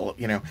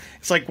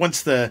 it's like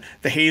once the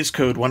Hays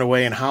Code went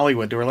away in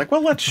Hollywood, they were like,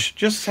 well, let's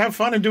just have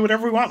fun and do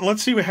whatever we want. And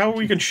let's see how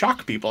we can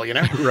shock people,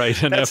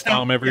 Right, and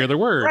F-bomb every other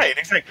word. Right,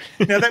 exactly.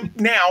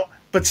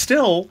 But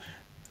still,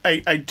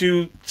 I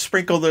do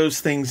sprinkle those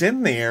things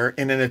in there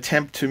in an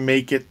attempt to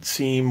make it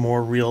seem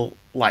more real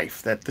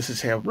life, that this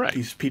is how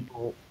these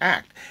people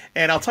act.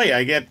 And I'll tell you,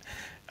 I get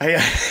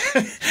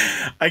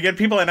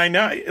people, and I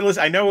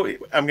know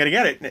I'm going to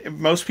get it.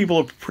 Most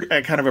people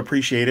kind of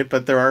appreciate it,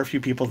 but there are a few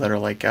people that are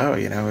like,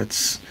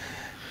 it's,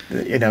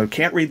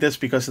 can't read this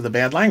because of the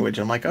bad language.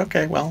 I'm like,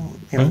 okay, well,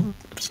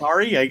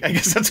 sorry. I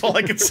guess that's all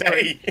I could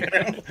say.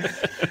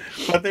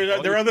 But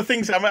there are other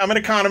things. I'm an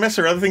economist.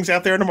 There are other things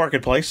out there in the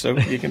marketplace, so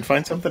you can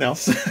find something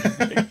else.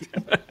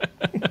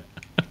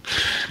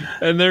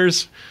 And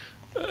there's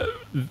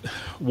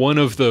one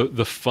of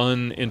the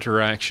fun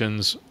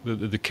interactions,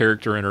 the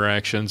character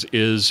interactions,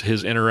 is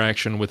his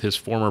interaction with his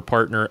former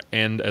partner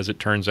and, as it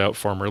turns out,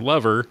 former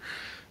lover,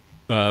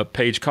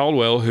 Paige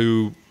Caldwell,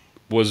 who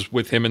was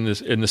with him in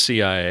the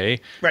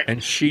CIA, right?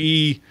 And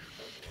she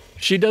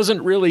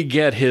doesn't really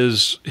get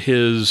his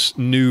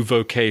new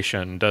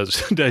vocation,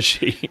 does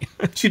she?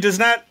 She does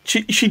not.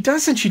 She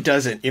does and she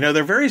doesn't. There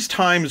are various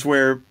times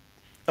where,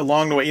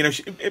 along the way,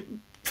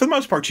 for the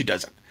most part, she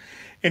doesn't.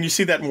 And you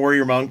see that in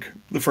Warrior Monk,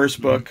 the first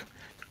book.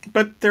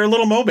 But there are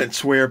little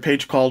moments where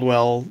Paige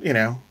Caldwell,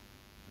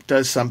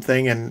 does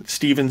something, and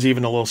Stephen's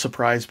even a little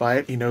surprised by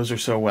it. He knows her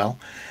so well.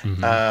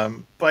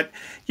 Mm-hmm. But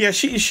yeah,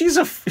 she's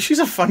a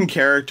fun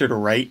character to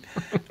write.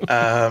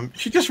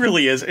 She just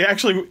really is.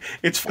 Actually,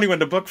 it's funny, when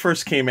the book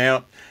first came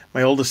out,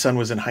 my oldest son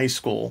was in high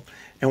school,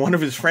 and one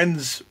of his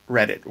friends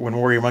read it when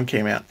Warrior Monk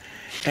came out,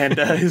 and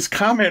his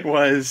comment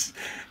was.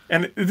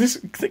 And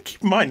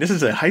keep in mind, this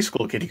is a high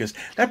school kid. He goes,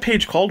 that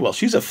Paige Caldwell,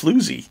 she's a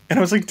floozy. And I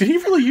was like, did he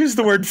really use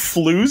the word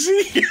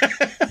floozy?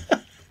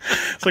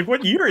 It's like,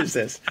 what year is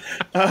this?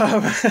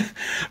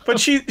 But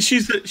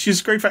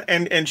she's great fun.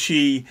 And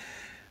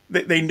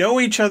they know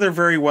each other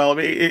very well.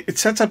 It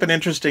sets up an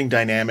interesting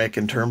dynamic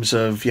in terms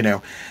of,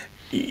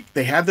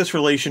 they have this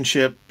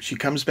relationship. She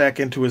comes back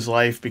into his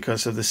life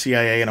because of the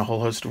CIA and a whole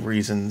host of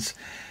reasons.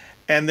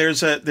 And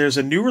there's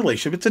a new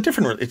relationship.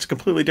 It's a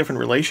completely different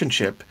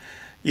relationship.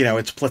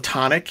 It's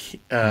platonic.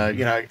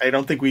 I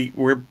don't think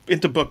we're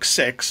into book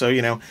 6.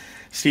 So,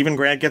 Stephen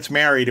Grant gets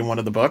married in one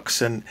of the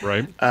books. And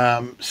right.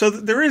 So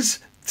there is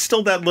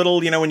still that little,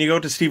 when you go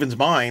to Stephen's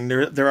mind,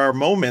 there are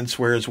moments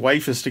where his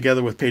wife is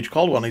together with Paige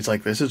Caldwell and he's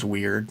like, this is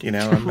weird.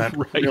 I'm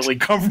not really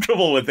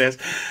comfortable with this.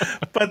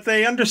 But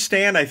they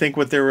understand, I think,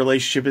 what their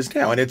relationship is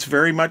now. And it's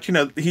very much,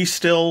 he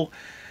still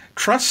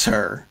trusts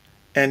her.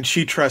 And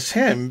she trusts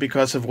him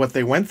because of what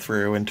they went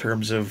through in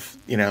terms of,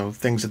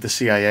 things at the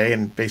CIA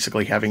and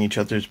basically having each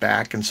other's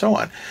back and so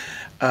on.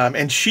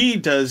 And she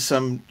does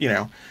some,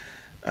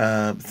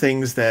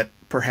 things that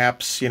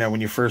perhaps,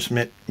 when you first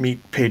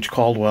meet Paige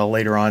Caldwell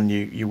later on,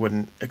 you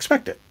wouldn't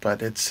expect it.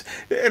 But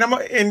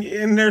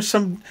and there's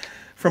some,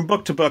 from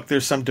book to book,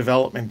 there's some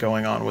development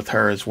going on with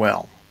her as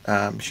well.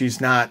 She's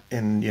not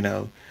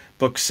in,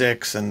 book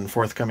 6 and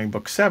forthcoming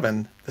book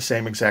 7, the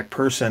same exact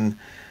person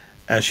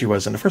as she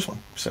was in the first one.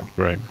 So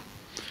right.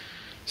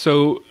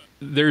 So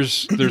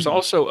there's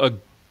also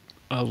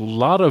a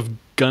lot of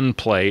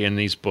gunplay in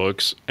these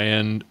books,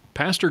 and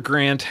Pastor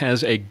Grant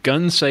has a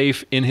gun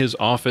safe in his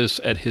office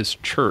at his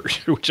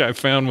church, which I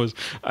found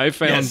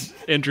Yes.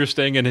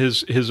 interesting. And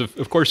his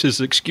of course his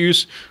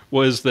excuse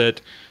was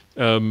that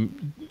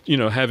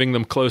having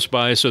them close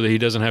by so that he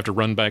doesn't have to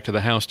run back to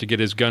the house to get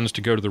his guns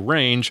to go to the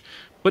range.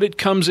 But it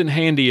comes in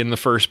handy in the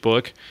first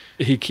book.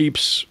 He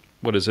keeps,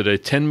 a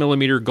 10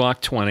 millimeter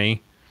Glock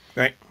 20,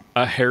 Right.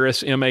 a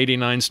Harris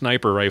M89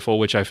 sniper rifle,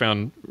 which I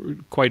found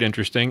quite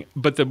interesting.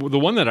 But the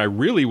one that I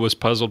really was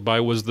puzzled by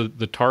was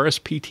the Taurus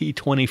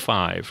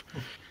PT-25.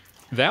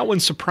 That one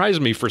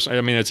surprised me.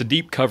 It's a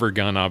deep cover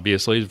gun,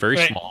 obviously. It's very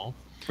small.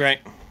 Right.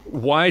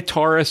 Why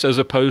Taurus as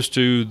opposed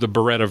to the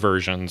Beretta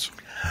versions?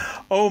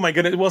 Oh my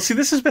goodness. Well, see,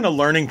 this has been a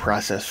learning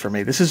process for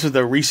me. This is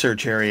the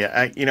research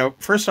area.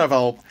 First off,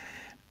 I'll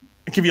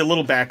give you a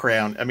little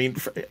background. I mean,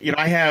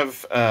 I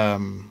have,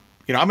 I'm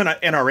an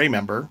NRA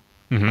member.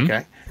 Mm-hmm.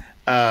 Okay.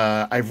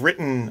 I've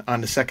written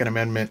on the Second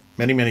Amendment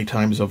many, many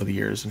times over the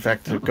years. In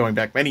fact, going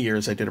back many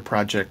years, I did a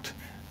project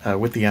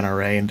with the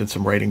NRA and did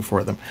some writing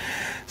for them.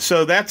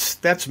 So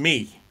that's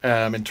me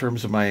in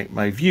terms of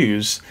my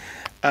views.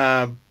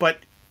 But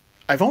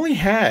I've only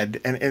had,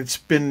 and it's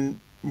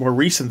been more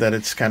recent that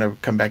it's kind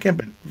of come back in,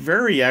 but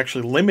very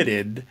actually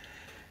limited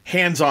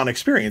hands-on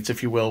experience,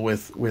 if you will,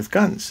 with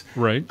guns.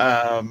 Right.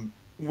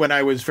 When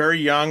I was very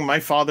young, my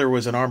father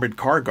was an armored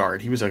car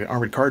guard. He was an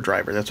armored car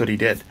driver. That's what he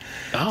did.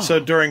 Oh. So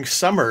during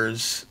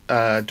summers,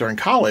 during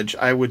college,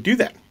 I would do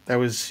that. That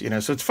was,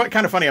 so it's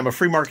kind of funny. I'm a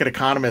free market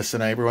economist,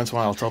 and every once in a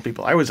while I'll tell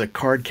people I was a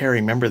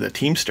card-carrying member of the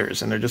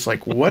Teamsters, and they're just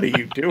like, what are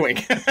you doing?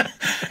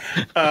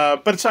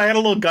 But so I had a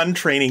little gun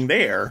training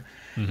there.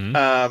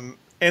 Mm-hmm.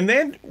 And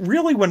then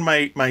really when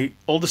my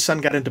oldest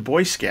son got into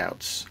Boy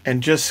Scouts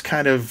and just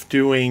kind of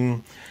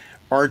doing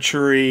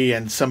archery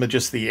and some of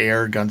just the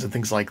air guns and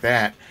things like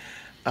that,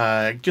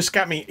 just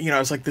got me, I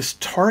was like, this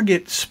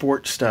target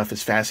sport stuff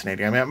is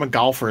fascinating. I mean, I'm a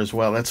golfer as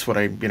well. That's what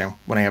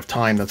when I have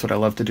time, that's what I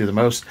love to do the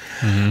most.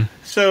 Mm-hmm.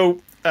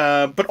 So,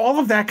 but all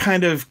of that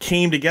kind of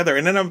came together.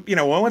 And then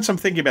once I'm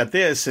thinking about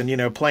this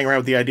and, playing around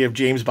with the idea of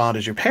James Bond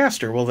as your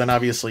pastor, well, then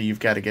obviously you've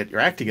got to get your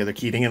act together,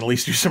 Keating, and at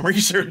least do some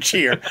research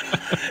here.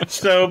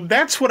 So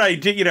that's what I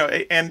did,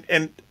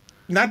 and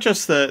not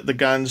just the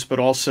guns, but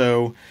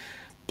also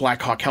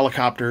Black Hawk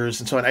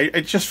helicopters and so on.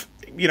 I just,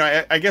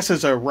 I guess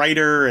as a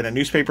writer and a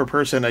newspaper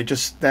person,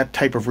 that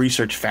type of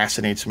research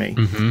fascinates me.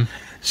 Mm-hmm.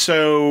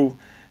 So,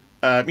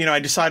 I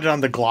decided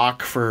on the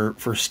Glock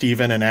for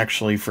Stephen and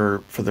actually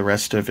for the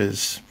rest of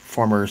his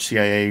former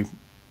CIA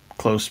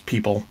close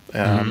people.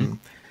 Mm-hmm.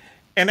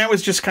 And that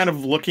was just kind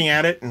of looking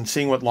at it and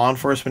seeing what law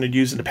enforcement had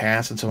used in the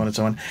past and so on and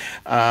so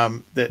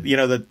on.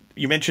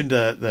 You mentioned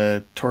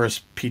the Taurus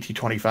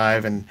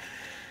PT-25 and,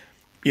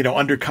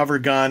 undercover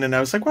gun. And I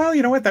was like, well,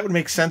 you know what? That would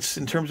make sense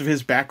in terms of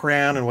his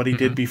background and what he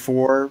did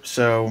before.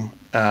 So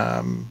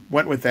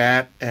went with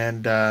that.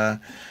 And,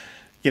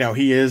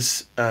 he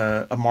is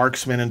a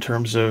marksman in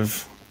terms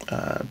of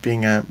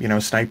being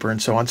a sniper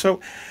and so on.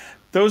 So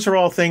those are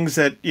all things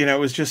that, it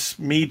was just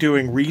me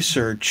doing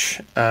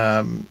research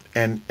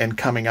and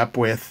coming up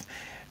with.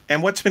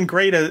 And what's been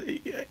great,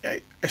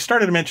 I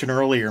started to mention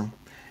earlier,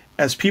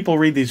 as people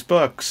read these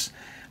books,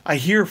 I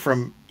hear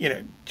from,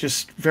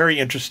 just very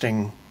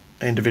interesting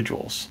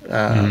individuals.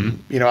 A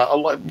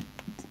lot,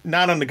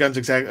 not on the guns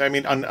exactly. I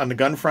mean, on the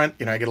gun front,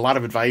 I get a lot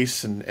of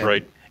advice and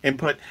Right.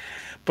 input,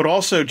 but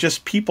also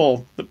just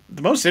people.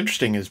 The most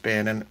interesting has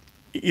been, and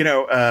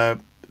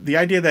the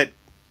idea that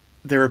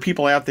there are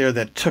people out there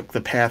that took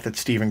the path that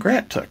Stephen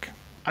Grant took.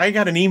 I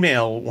got an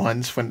email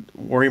once when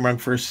Warrior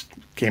Monk first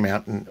came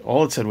out, and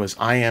all it said was,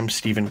 "I am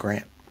Stephen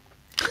Grant."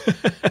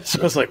 So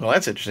I was like, well,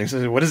 that's interesting. So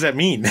I said, what does that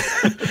mean?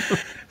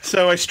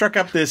 So I struck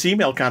up this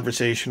email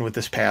conversation with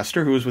this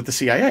pastor who was with the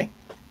CIA.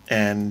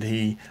 And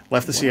he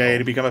left the CIA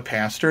to become a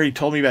pastor. He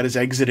told me about his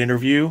exit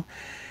interview.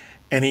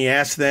 And he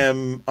asked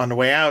them on the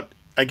way out,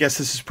 I guess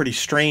this is pretty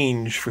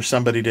strange for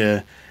somebody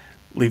to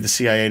leave the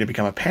CIA to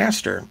become a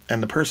pastor.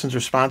 And the person's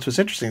response was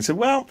interesting. He said,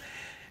 well,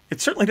 it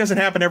certainly doesn't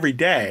happen every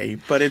day,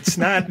 but it's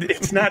not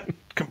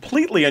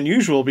completely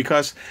unusual,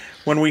 because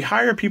when we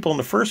hire people in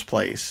the first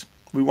place,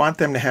 we want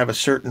them to have a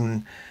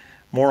certain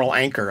moral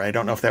anchor. I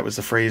don't know if that was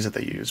the phrase that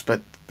they used,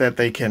 but that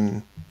they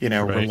can,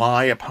 Right.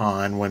 rely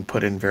upon when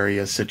put in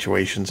various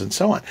situations and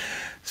so on.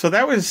 So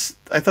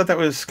I thought that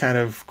was kind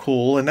of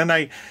cool. And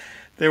then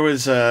there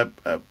was a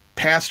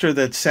pastor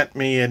that sent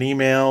me an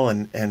email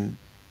and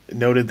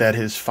noted that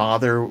his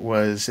father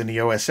was in the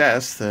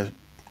OSS, the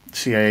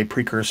CIA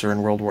precursor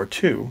in World War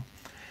II,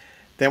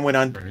 then went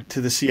on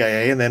to the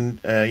CIA, and then,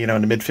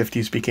 in the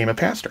mid-50s became a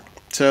pastor.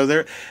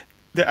 So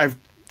I've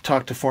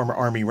talked to former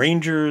Army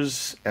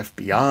Rangers,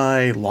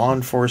 FBI, law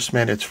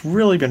enforcement. It's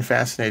really been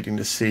fascinating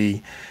to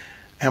see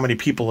how many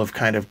people have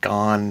kind of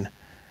gone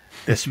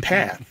this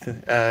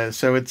path.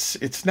 So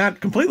it's not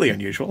completely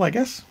unusual, I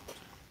guess.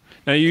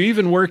 Now, you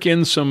even work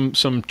in some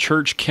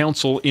church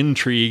council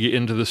intrigue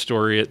into the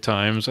story at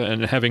times,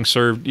 and having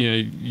served,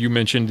 you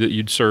mentioned that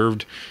you'd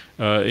served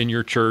in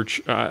your church.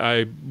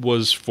 I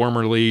was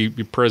formerly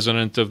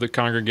president of the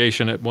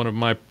congregation at one of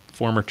my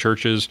former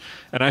churches,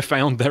 and I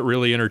found that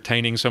really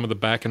entertaining, some of the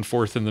back and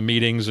forth in the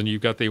meetings. And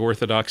you've got the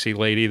orthodoxy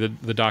lady,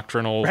 the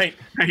doctrinal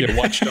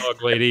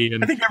watchdog lady.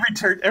 And I think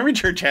every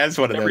church has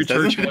one of those.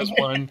 Every church has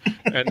one.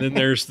 And then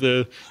there's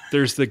the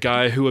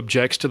guy who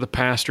objects to the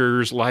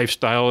pastor's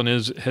lifestyle and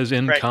has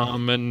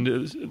income,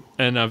 and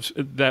I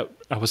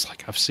was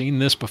like, I've seen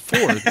this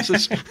before. This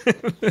is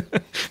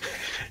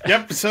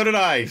Yep, so did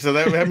I. So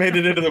that made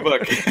it into the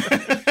book.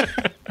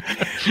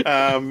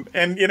 And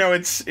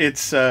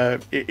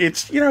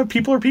it's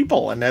people are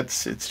people, and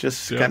it's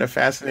just kind of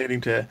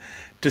fascinating to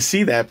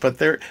see that.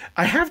 But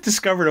I have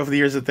discovered over the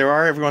years that there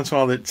are every once in a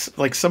while that's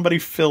like somebody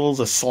fills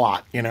a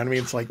slot. You know what I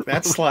mean? It's like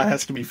that slot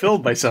has to be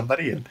filled by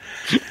somebody, and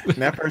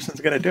that person's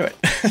going to do it.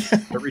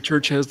 Every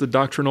church has the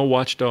doctrinal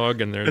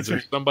watchdog, and there's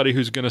somebody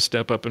who's going to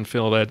step up and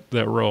fill that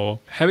role.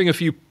 Having a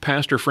few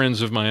pastor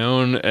friends of my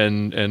own,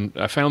 and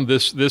I found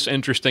this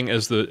interesting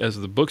as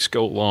the books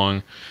go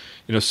along.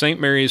 St.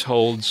 Mary's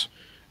holds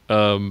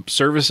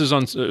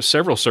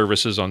several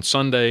services on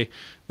Sunday.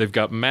 They've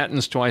got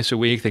matins twice a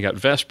week. They got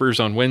Vespers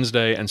on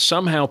Wednesday, and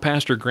somehow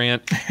Pastor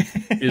Grant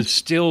is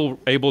still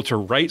able to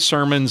write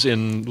sermons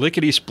in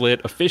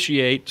lickety-split,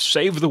 officiate,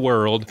 save the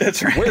world.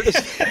 That's right.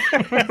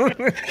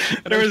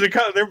 There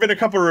have been a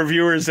couple of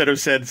reviewers that have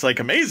said it's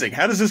like amazing.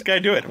 How does this guy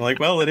do it? I'm like,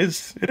 well, it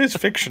is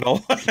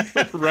fictional,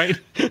 right?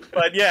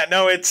 But yeah,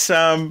 no, it's.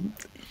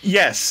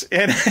 Yes,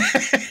 and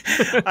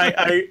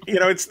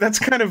that's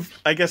kind of,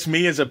 I guess,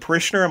 me as a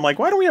parishioner. I'm like,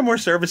 why don't we have more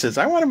services?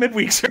 I want a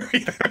midweek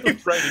service.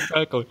 Right,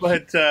 exactly.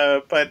 But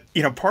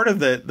part of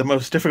the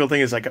most difficult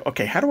thing is like,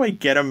 okay, how do I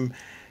get him?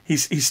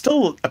 He's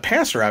still a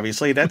pastor,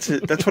 obviously. That's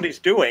what he's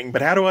doing.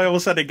 But how do I all of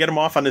a sudden get him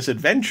off on this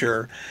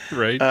adventure?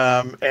 Right.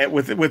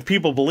 With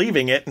people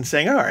believing it and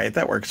saying, all right,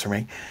 that works for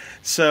me.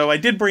 So I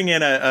did bring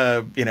in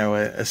a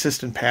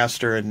assistant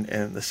pastor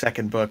in the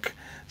second book.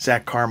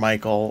 Zach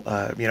Carmichael,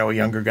 a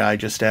younger guy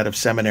just out of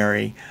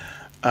seminary.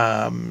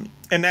 And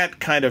that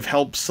kind of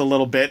helps a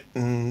little bit,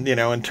 in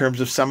terms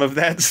of some of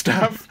that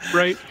stuff.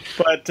 Right.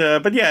 But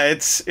yeah,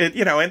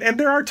 and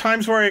there are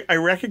times where I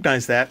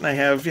recognize that, and I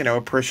have,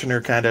 a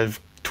parishioner kind of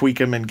tweak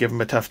him and give him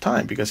a tough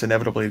time, because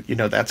inevitably,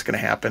 that's going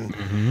to happen.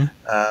 Mm-hmm.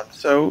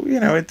 So,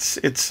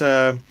 it's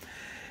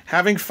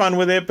having fun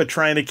with it, but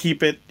trying to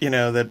keep it,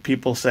 that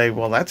people say,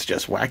 well, that's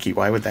just wacky.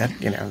 Why would that,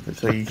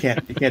 so you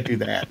can't do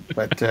that.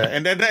 But,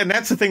 and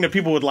that's the thing that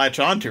people would latch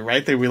on to,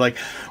 right? They'd be like,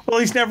 well,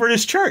 he's never at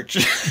his church.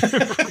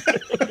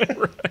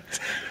 Right.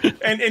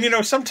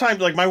 And sometimes,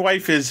 like, my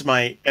wife is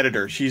my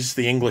editor. She's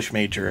the English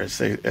major,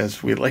 as I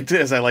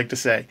like to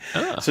say.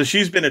 So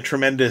she's been a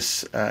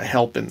tremendous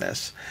help in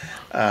this,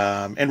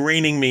 and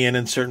reining me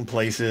in certain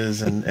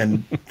places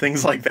and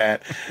things like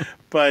that.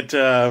 But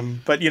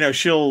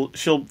she'll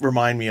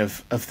remind me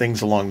of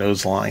things along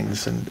those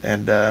lines,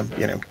 and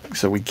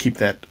so we keep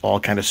that all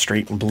kind of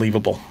straight and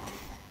believable.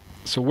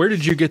 So where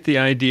did you get the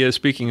idea,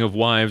 speaking of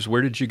wives,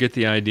 where did you get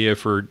the idea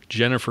for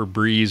Jennifer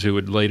Breeze, who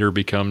would later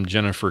become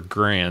Jennifer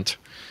Grant?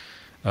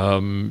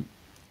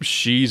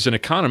 She's an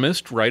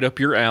economist, right up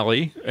your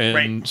alley, and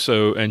right.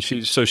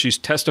 she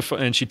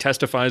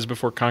testifies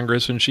before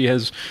Congress, and she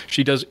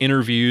does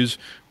interviews,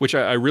 which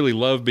I really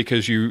love,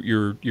 because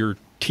you're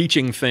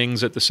teaching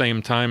things at the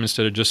same time,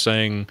 instead of just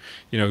saying,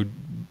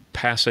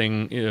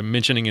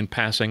 mentioning in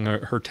passing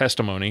her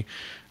testimony,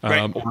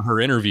 right. or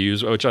her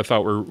interviews, which I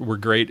thought were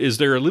great. Is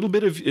there a little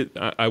bit of it?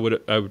 I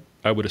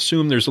would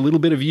assume there's a little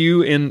bit of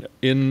you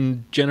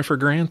in Jennifer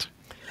Grant.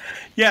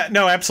 Yeah,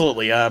 no,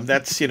 absolutely.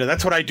 That's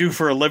what I do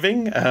for a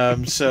living.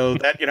 So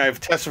that,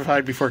 I've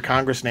testified before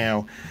Congress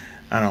now,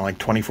 I don't know, like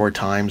 24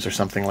 times or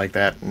something like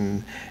that.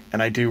 And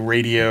I do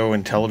radio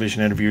and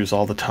television interviews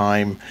all the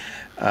time.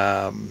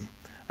 I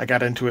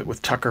got into it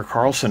with Tucker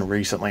Carlson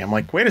recently. I'm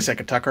like, wait a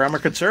second, Tucker, I'm a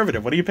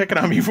conservative. What are you picking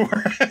on me for?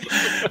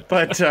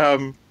 But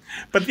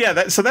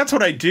yeah, so that's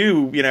what I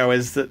do,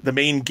 as the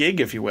main gig,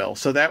 if you will.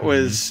 So that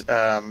was,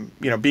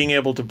 being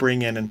able to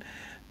bring in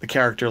the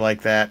character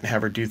like that and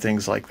have her do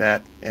things like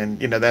that. And,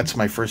 that's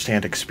my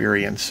firsthand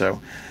experience.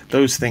 So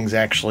those things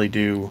actually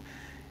do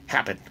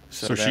happen.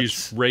 So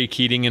she's Ray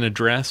Keating in a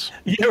dress?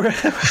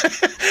 There's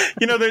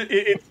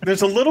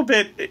a little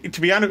bit,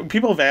 to be honest,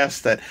 people have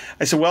asked that.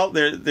 I said, well,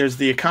 there's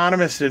the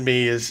economist in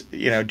me is,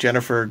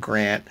 Jennifer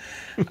Grant.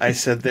 I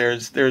said,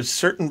 there's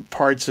certain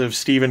parts of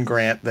Stephen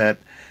Grant that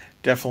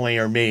definitely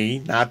are me,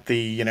 not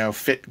the,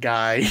 fit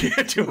guy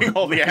doing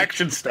all the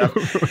action stuff.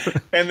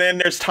 And then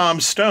there's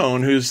Tom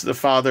Stone, who's the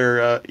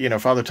father,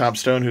 Father Tom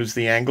Stone, who's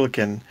the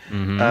Anglican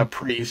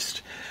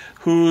priest,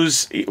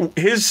 who's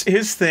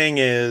his thing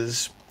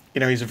is,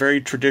 he's a very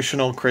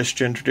traditional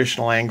Christian,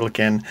 traditional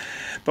Anglican.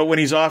 But when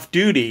he's off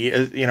duty,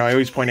 I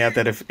always point out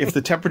that if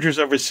the temperature's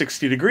over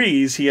 60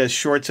 degrees, he has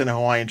shorts and a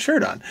Hawaiian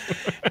shirt on.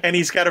 And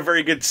he's got a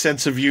very good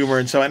sense of humor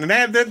and so on.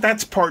 And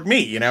that's part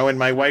me, and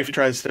my wife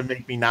tries to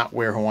make me not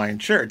wear Hawaiian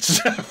shirts.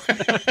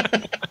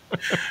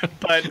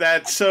 But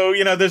that's so,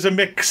 there's a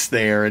mix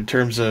there in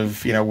terms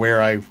of,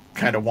 where I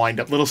kind of wind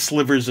up, little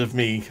slivers of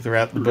me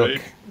throughout the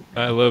book.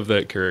 I love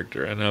that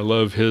character, and I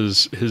love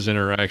his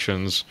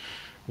interactions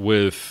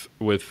with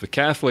the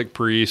Catholic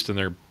priest, and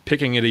they're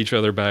picking at each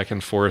other back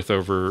and forth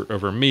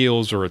over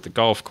meals or at the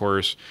golf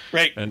course.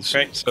 Right, and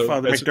right. So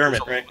Father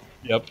McDermott, right?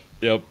 Yep.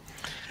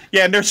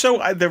 Yeah, and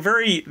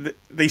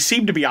they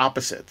seem to be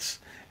opposites.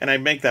 And I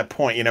make that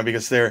point,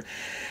 because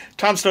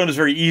Tom Stone is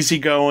very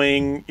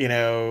easygoing,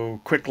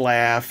 quick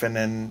laugh, and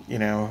then,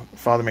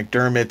 Father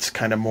McDermott's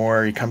kind of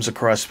more, he comes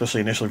across,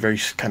 especially initially, very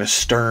kind of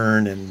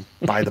stern and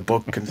by the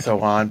book and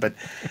so on. But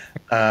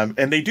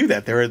and they do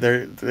that.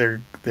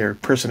 Their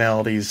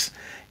personalities,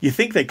 you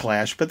think they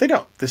clash, but they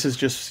don't. This is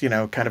just,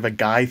 kind of a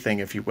guy thing,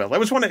 if you will.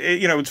 That was one of,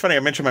 it's funny, I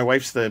mentioned my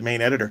wife's the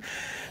main editor.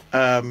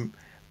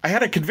 I had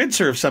to convince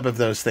her of some of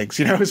those things.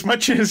 As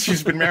much as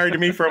she's been married to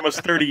me for almost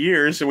 30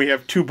 years and we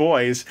have 2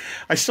 boys,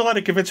 I still had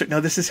to convince her,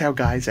 no, this is how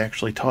guys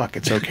actually talk.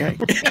 It's okay.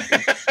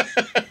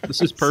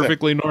 This is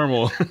perfectly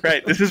normal.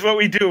 Right. This is what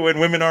we do when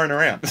women aren't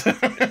around.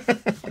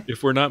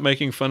 If we're not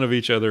making fun of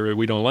each other,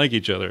 we don't like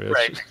each other.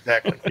 Right.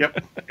 Exactly.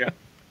 Yep. Yeah.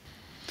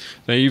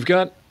 Now, you've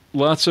got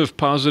lots of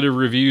positive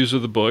reviews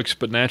of the books,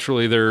 but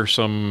naturally there are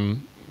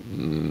some,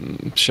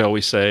 shall we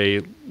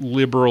say,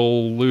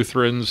 liberal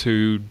Lutherans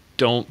who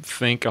don't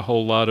think a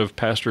whole lot of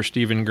Pastor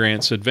Stephen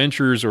Grant's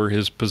adventures or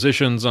his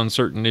positions on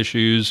certain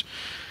issues.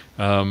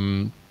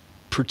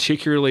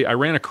 Particularly, I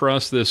ran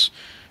across this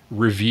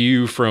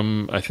review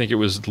from, I think it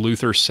was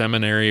Luther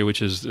Seminary,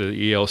 which is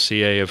the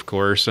ELCA, of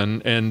course,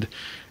 and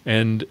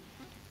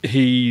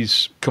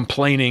he's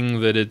complaining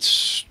that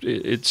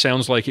it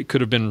sounds like it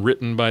could have been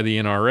written by the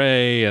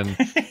NRA, and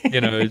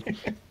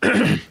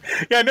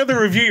Yeah, I know the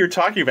review you're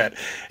talking about,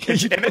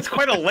 and it's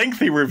quite a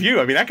lengthy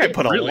review. I mean, that guy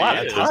put a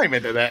lot of time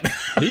into that.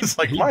 It's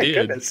like, my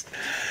goodness.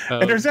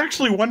 And there's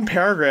actually one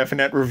paragraph in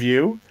that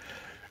review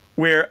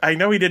where I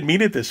know he didn't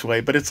mean it this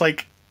way, but it's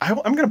like, I'm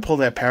going to pull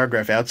that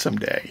paragraph out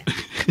someday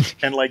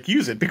and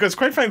use it, because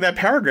quite frankly, that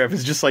paragraph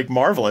is just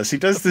marvelous. He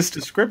does this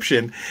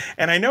description,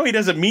 and I know he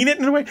doesn't mean it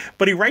in a way,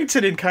 but he writes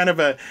it in kind of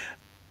a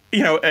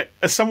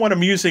somewhat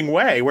amusing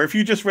way, where if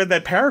you just read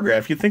that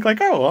paragraph, you'd think oh,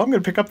 well, I'm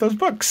going to pick up those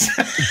books.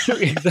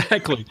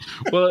 Exactly.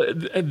 Well,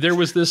 there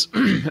was this,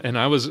 and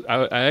I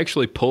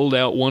actually pulled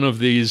out one of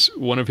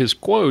his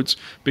quotes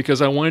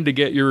because I wanted to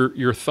get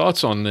your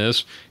thoughts on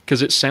this,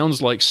 because it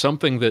sounds like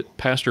something that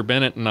Pastor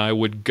Bennett and I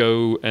would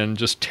go and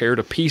just tear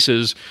to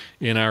pieces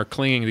in our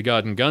Clinging to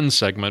God and Guns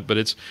segment.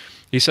 But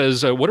he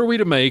says, what are we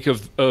to make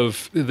of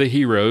the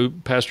hero,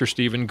 Pastor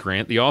Stephen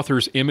Grant, the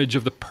author's image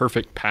of the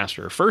perfect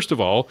pastor? First of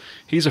all,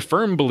 he's a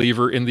firm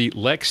believer in the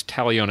lex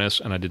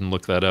talionis, and I didn't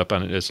look that up,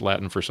 and it's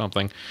Latin for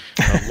something,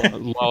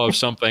 law of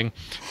something.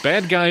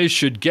 Bad guys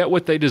should get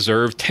what they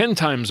deserve 10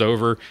 times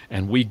over,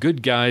 and we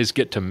good guys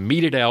get to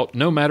mete it out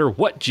no matter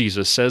what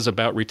Jesus says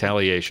about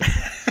retaliation.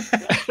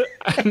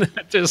 And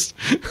that just...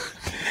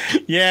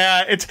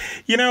 Yeah, it's,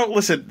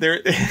 listen,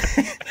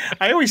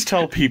 I always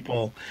tell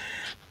people...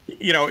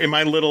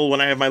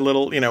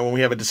 when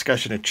we have a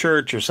discussion at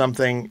church or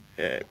something,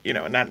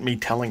 not me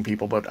telling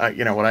people, but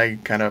what I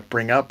kind of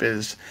bring up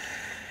is,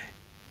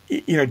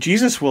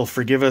 Jesus will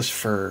forgive us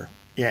for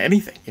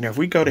anything. If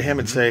we go to him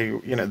and say,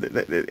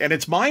 and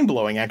it's mind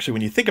blowing actually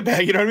when you think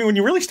about it. When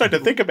you really start to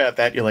think about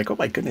that, you're like, oh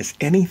my goodness,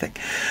 anything.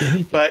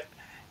 But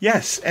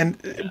yes,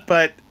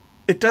 but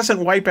it doesn't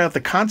wipe out the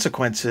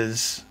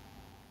consequences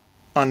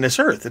on this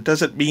earth. It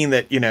doesn't mean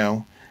that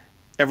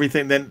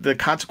everything, then the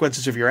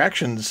consequences of your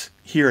actions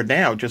here and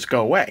now just go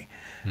away.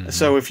 Mm-hmm.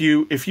 So if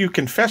you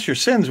confess your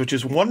sins, which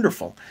is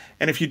wonderful,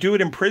 and if you do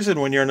it in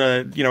prison when you're in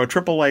a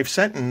triple life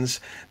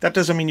sentence, that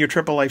doesn't mean your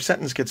triple life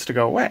sentence gets to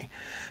go away.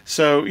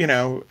 So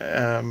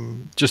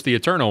just the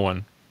eternal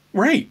one.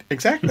 Right,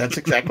 exactly. That's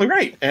exactly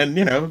right. And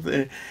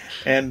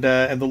and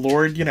the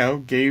Lord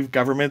gave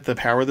government the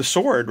power of the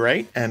sword,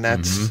 right? And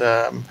that's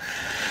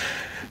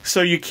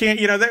so you can't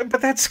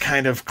but that's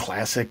kind of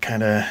classic,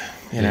 kind of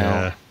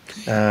Yeah.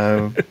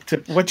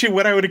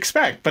 What I would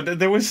expect, but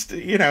there was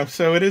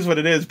so it is what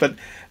it is. But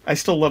I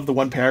still love the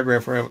one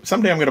paragraph where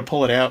someday I'm going to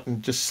pull it out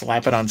and just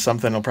slap it on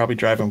something. It'll probably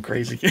drive him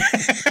crazy.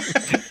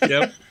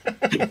 Yep.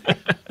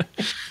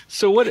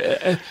 So what,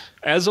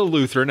 as a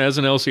Lutheran, as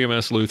an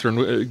LCMS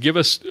Lutheran, give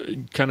us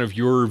kind of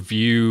your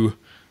view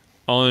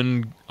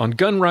on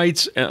gun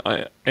rights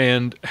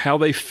and how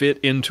they fit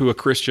into a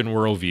Christian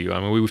worldview. I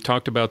mean, we've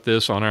talked about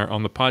this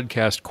on the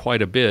podcast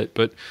quite a bit,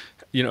 but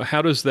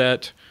how does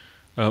that?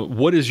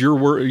 What is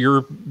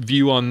your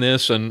view on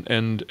this,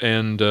 and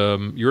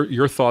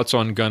your thoughts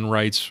on gun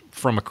rights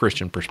from a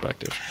Christian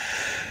perspective?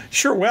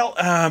 Sure. Well,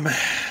 I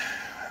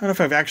don't know if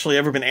I've actually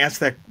ever been asked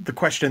the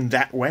question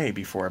that way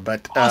before,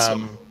 but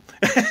awesome.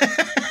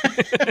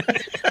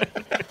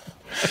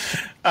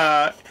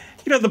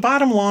 The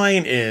bottom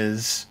line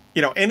is,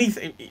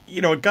 anything,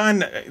 a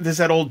gun. There's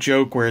that old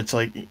joke where it's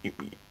like,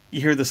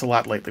 you hear this a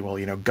lot lately. Well,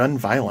 gun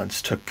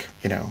violence took,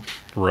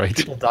 right.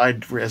 people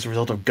died as a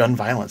result of gun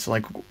violence.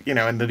 Like,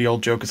 and the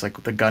old joke is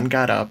like the gun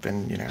got up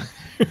and,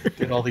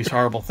 did all these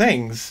horrible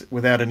things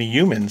without any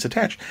humans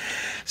attached.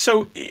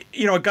 So,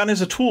 a gun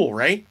is a tool,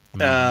 right?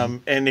 Mm-hmm.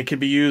 And it could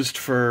be used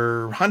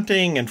for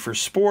hunting and for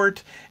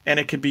sport, and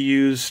it could be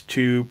used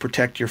to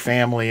protect your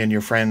family and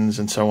your friends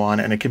and so on,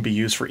 and it can be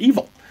used for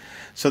evil.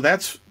 So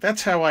that's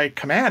how I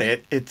come at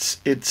it. It's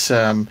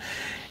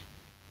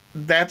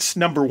that's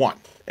number one.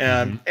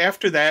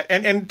 After that,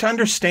 and to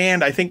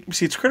understand, I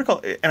think, it's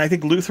critical, and I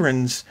think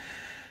Lutherans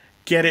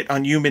get it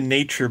on human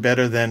nature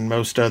better than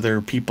most other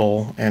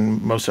people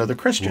and most other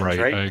Christians, right?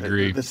 I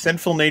agree. The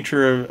sinful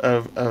nature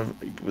of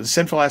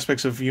sinful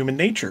aspects of human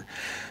nature.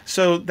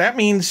 So that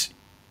means,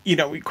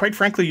 quite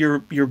frankly,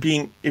 you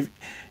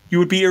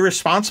would be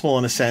irresponsible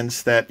in a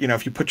sense that,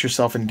 if you put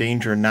yourself in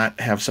danger and not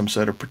have some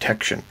sort of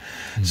protection.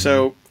 Mm-hmm.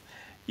 So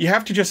you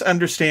have to just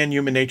understand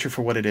human nature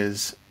for what it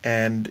is.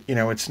 And,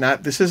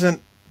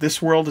 this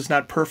world is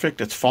not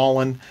perfect. It's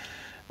fallen.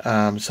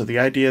 So the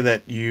idea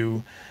that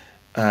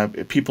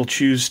people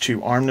choose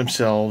to arm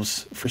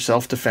themselves for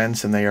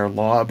self-defense and they are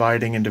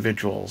law-abiding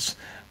individuals,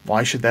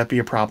 why should that be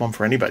a problem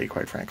for anybody,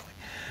 quite frankly?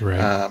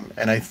 Right.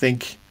 And I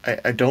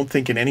don't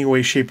think in any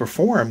way, shape, or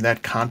form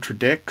that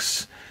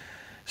contradicts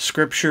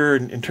Scripture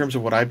in terms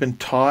of what I've been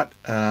taught.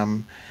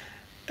 There's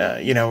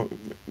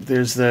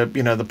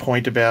the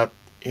point about,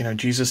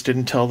 Jesus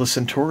didn't tell the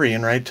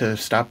centurion, right, to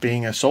stop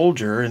being a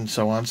soldier and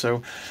so on.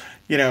 So,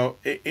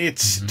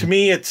 it's to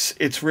me,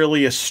 it's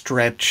really a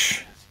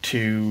stretch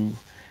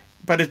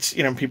but it's,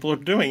 people are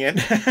doing it,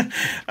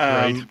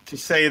 right. To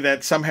say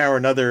that somehow or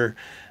another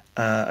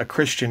a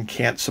Christian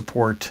can't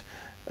support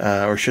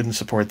or shouldn't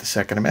support the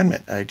Second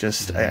Amendment. I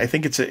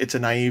think it's a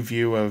naive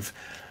view of,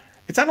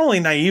 it's not only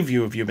a naive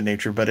view of human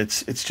nature, but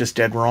it's just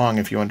dead wrong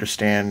if you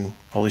understand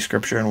Holy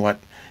Scripture and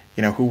what,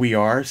 who we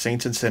are,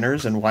 saints and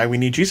sinners, and why we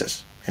need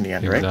Jesus in the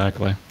end, right?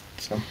 Exactly.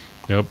 So.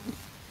 Yep.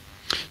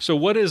 So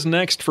what is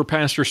next for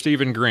Pastor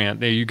Stephen Grant?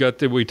 Now,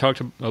 we talked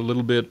a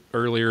little bit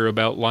earlier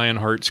about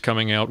Lionheart's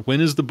coming out.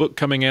 When is the book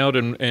coming out,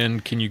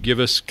 and can you give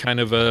us kind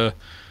of a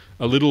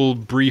little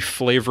brief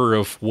flavor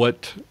of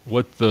what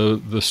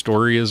the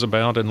story is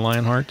about in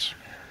Lionheart's?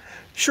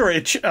 Sure.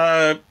 It's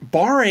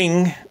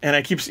barring, and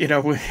I keep,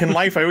 in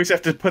life I always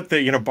have to put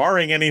the,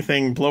 barring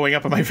anything blowing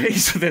up in my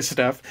face with this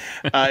stuff.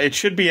 It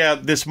should be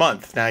out this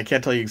month. Now, I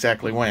can't tell you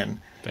exactly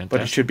when. Fantastic.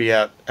 But it should be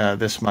out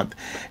this month.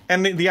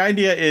 And the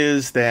idea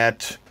is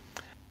that,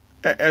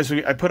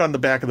 I put on the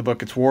back of the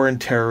book, it's war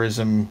and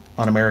terrorism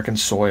on American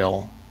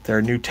soil. There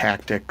are new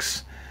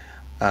tactics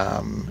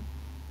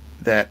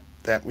that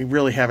we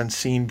really haven't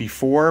seen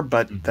before,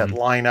 but that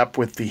line up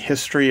with the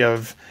history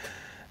of,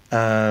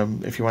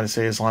 if you want to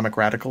say, Islamic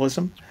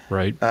radicalism.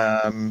 Right.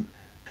 And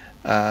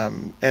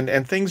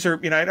things are,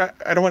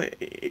 I don't want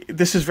to,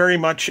 this is very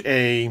much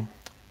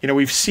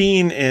we've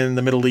seen in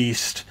the Middle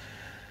East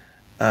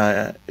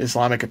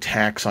Islamic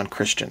attacks on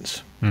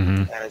Christians.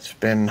 Mm-hmm. And it's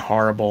been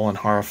horrible and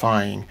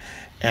horrifying.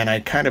 And I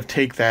kind of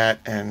take that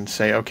and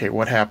say, okay,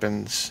 what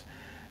happens?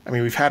 I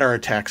mean, we've had our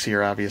attacks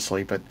here,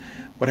 obviously, but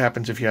what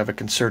happens if you have a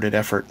concerted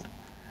effort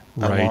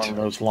along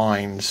those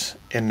lines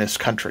in this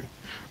country?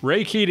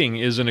 Ray Keating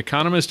is an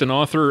economist and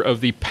author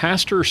of the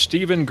Pastor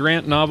Stephen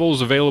Grant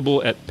novels,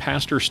 available at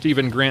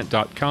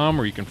pastorstephengrant.com,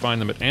 or you can find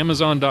them at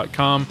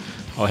amazon.com.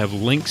 I'll have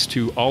links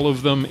to all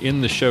of them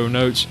in the show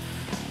notes.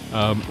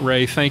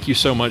 Ray, thank you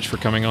so much for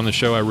coming on the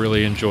show. I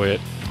really enjoy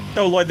it.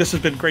 Oh, Lloyd, this has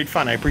been great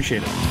fun. I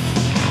appreciate it.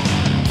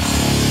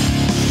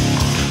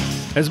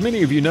 As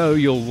many of you know,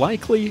 you'll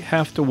likely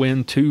have to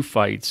win 2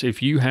 fights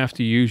if you have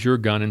to use your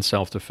gun in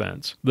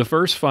self-defense. The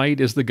first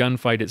fight is the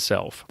gunfight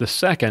itself. The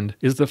second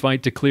is the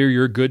fight to clear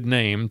your good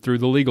name through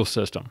the legal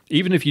system.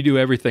 Even if you do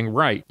everything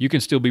right, you can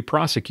still be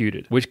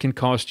prosecuted, which can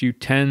cost you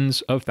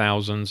tens of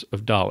thousands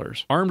of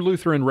dollars. Armed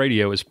Lutheran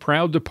Radio is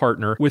proud to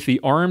partner with the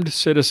Armed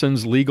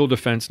Citizens Legal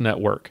Defense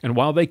Network. And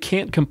while they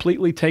can't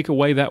completely take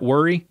away that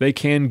worry, they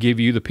can give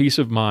you the peace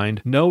of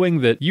mind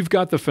knowing that you've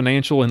got the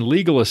financial and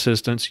legal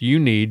assistance you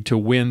need to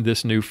win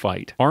this new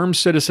fight. Armed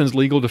Citizens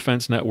Legal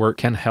Defense Network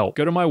can help.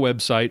 Go to my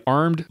website,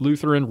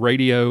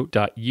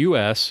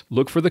 armedlutheranradio.us,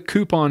 look for the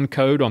coupon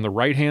code on the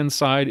right-hand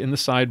side in the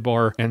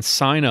sidebar, and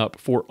sign up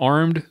for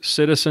Armed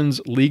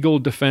Citizens Legal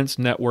Defense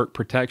Network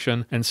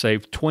protection and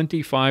save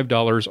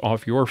 $25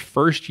 off your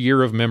first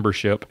year of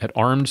membership at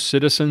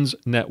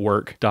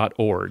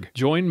armedcitizensnetwork.org.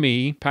 Join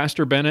me,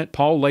 Pastor Bennett,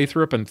 Paul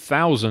Lathrop, and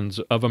thousands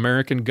of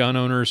American gun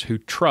owners who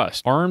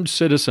trust Armed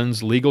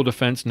Citizens Legal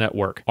Defense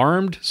Network.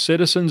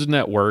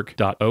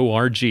 armedcitizensnetwork.org.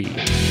 It's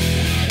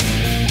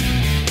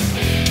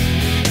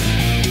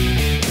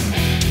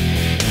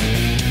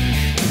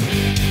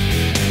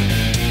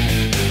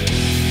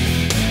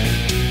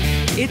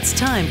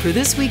time for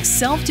this week's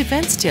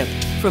self-defense tip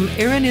from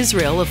Aaron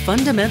Israel of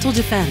Fundamental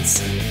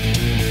Defense.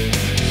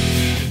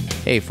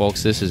 Hey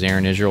folks, this is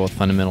Aaron Israel with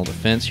Fundamental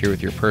Defense here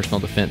with your personal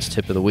defense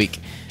tip of the week.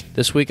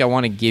 This week I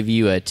want to give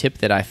you a tip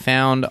that I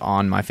found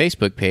on my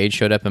Facebook page,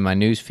 showed up in my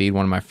news feed,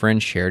 one of my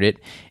friends shared it,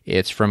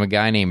 It's from a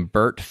guy named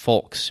Bert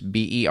Fulks,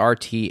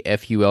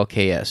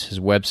 Bertfulks. His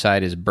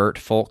website is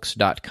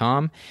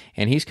bertfulks.com,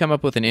 and he's come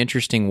up with an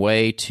interesting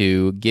way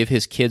to give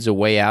his kids a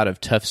way out of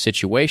tough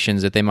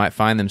situations that they might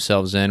find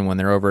themselves in when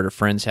they're over at a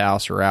friend's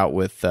house or out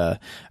with a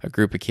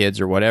group of kids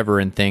or whatever,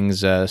 and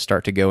things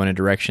start to go in a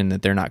direction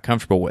that they're not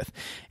comfortable with.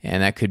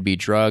 And that could be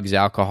drugs,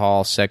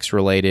 alcohol,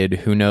 sex-related,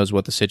 who knows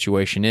what the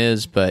situation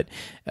is, but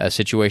a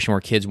situation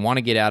where kids want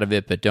to get out of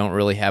it but don't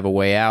really have a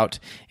way out.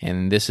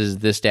 And this is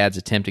this dad's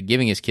attempt at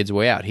giving his kids a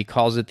way out. He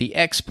calls it the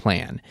X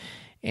Plan.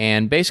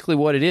 And basically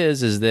what it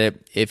is that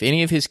if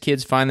any of his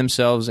kids find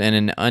themselves in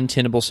an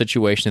untenable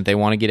situation that they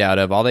want to get out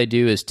of, all they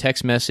do is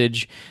text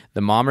message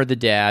the mom or the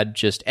dad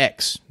just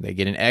X. They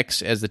get an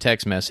X as the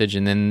text message,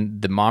 and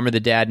then the mom or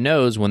the dad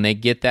knows when they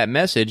get that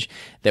message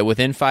that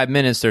within 5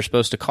 minutes they're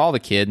supposed to call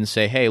the kid and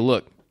say, hey,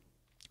 look,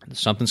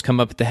 something's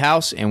come up at the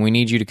house and we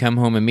need you to come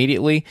home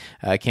immediately.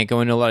 I can't go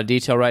into a lot of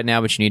detail right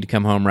now, but you need to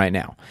come home right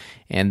now.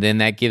 And then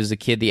that gives the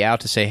kid the out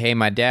to say, hey,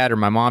 my dad or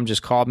my mom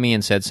just called me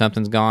and said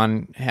something's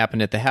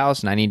happened at the house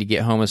and I need to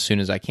get home as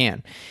soon as I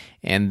can.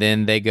 And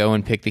then they go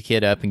and pick the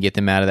kid up and get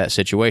them out of that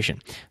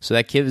situation. So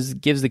that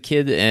gives the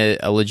kid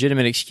a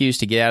legitimate excuse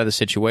to get out of the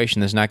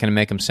situation that's not going to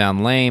make them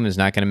sound lame, is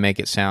not going to make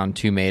it sound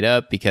too made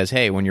up, because,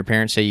 hey, when your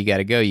parents say you got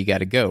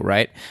to go,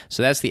 right?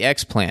 So that's the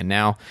X plan.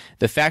 Now,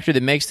 the factor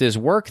that makes this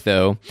work,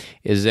 though,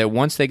 is that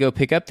once they go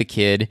pick up the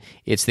kid,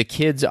 it's the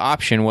kid's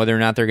option whether or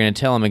not they're going to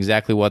tell them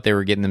exactly what they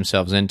were getting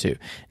themselves into.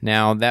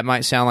 Now, that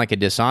might sound like a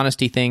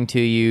dishonesty thing to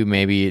you.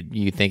 Maybe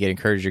you think it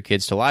encourages your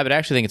kids to lie, but I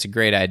actually think it's a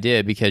great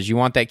idea because you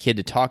want that kid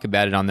to talk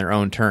about it on their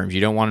own terms.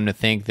 You don't want them to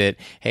think that,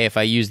 hey, if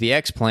I use the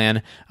X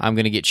plan, I'm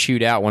going to get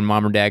chewed out when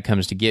mom or dad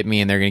comes to get me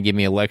and they're going to give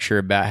me a lecture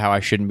about how I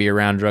shouldn't be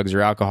around drugs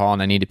or alcohol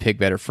and I need to pick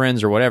better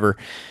friends or whatever.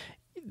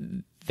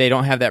 They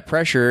don't have that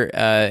pressure,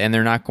 and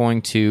they're not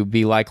going to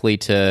be likely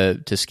to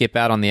skip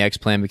out on the X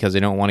plan because they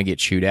don't want to get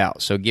chewed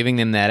out. So giving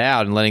them that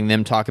out and letting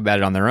them talk about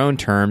it on their own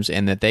terms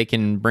and that they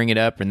can bring it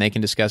up and they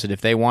can discuss it if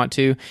they want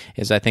to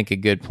is, I think, a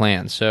good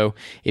plan. So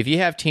if you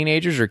have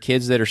teenagers or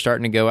kids that are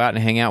starting to go out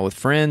and hang out with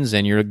friends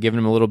and you're giving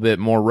them a little bit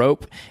more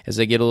rope as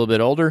they get a little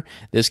bit older,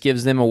 this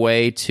gives them a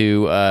way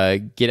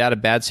to get out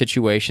of bad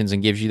situations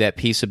and gives you that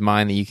peace of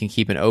mind that you can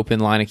keep an open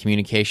line of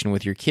communication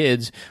with your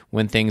kids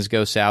when things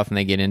go south and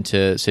they get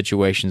into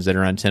situations that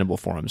are untenable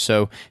for them.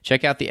 So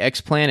check out the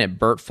X Plan at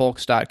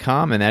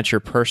bertfolks.com, and that's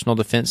your personal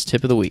defense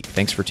tip of the week.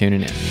 Thanks for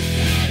tuning in.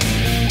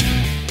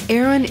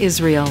 Aaron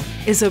Israel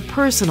is a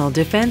personal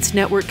defense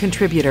network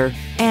contributor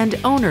and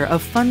owner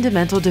of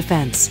Fundamental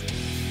Defense.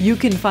 You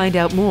can find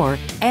out more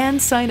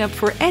and sign up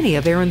for any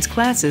of Aaron's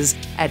classes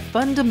at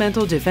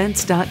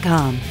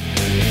fundamentaldefense.com.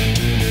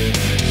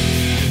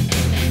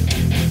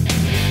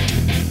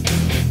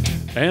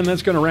 And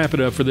that's going to wrap it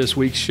up for this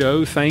week's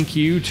show. Thank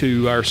you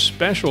to our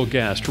special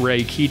guest,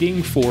 Ray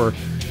Keating, for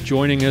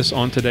joining us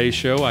on today's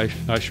show. I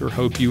sure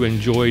hope you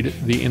enjoyed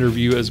the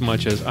interview as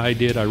much as I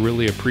did. I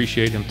really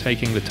appreciate him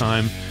taking the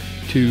time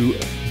to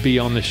be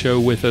on the show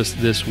with us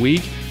this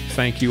week.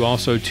 Thank you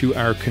also to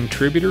our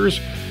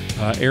contributors,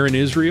 Aaron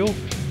Israel,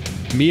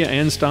 Mia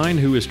Anstine,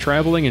 who is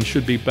traveling and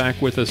should be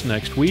back with us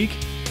next week.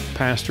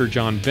 Pastor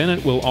John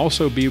Bennett will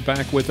also be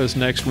back with us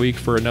next week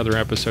for another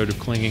episode of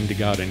Clinging to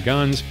God and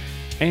Guns.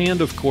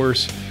 And, of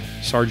course,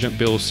 Sergeant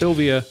Bill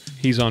Silvia.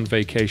 He's on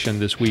vacation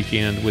this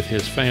weekend with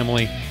his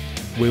family.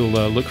 We'll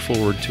look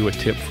forward to a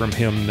tip from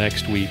him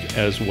next week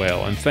as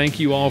well. And thank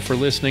you all for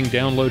listening,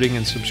 downloading,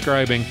 and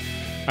subscribing.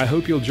 I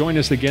hope you'll join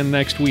us again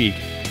next week.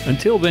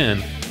 Until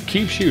then,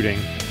 keep shooting,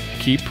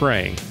 keep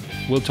praying.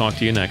 We'll talk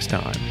to you next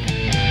time.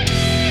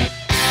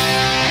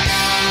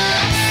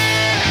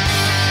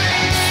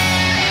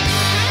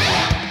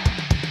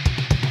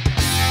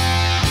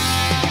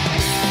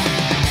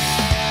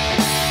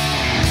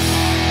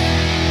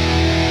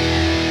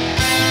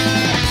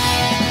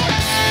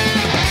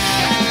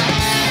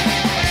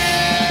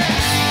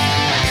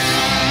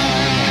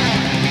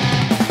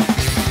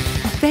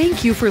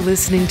 Thank you for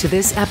listening to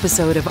this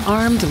episode of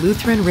Armed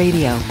Lutheran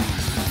Radio.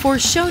 For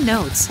show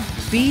notes,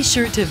 be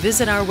sure to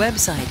visit our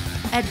website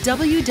at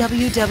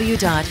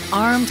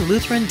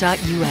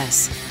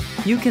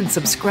www.armedlutheran.us. You can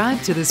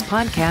subscribe to this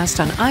podcast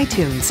on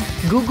iTunes,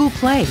 Google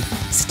Play,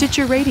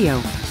 Stitcher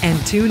Radio, and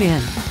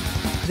TuneIn.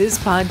 This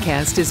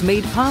podcast is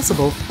made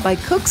possible by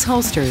Cook's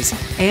Holsters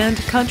and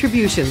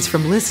contributions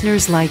from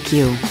listeners like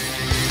you.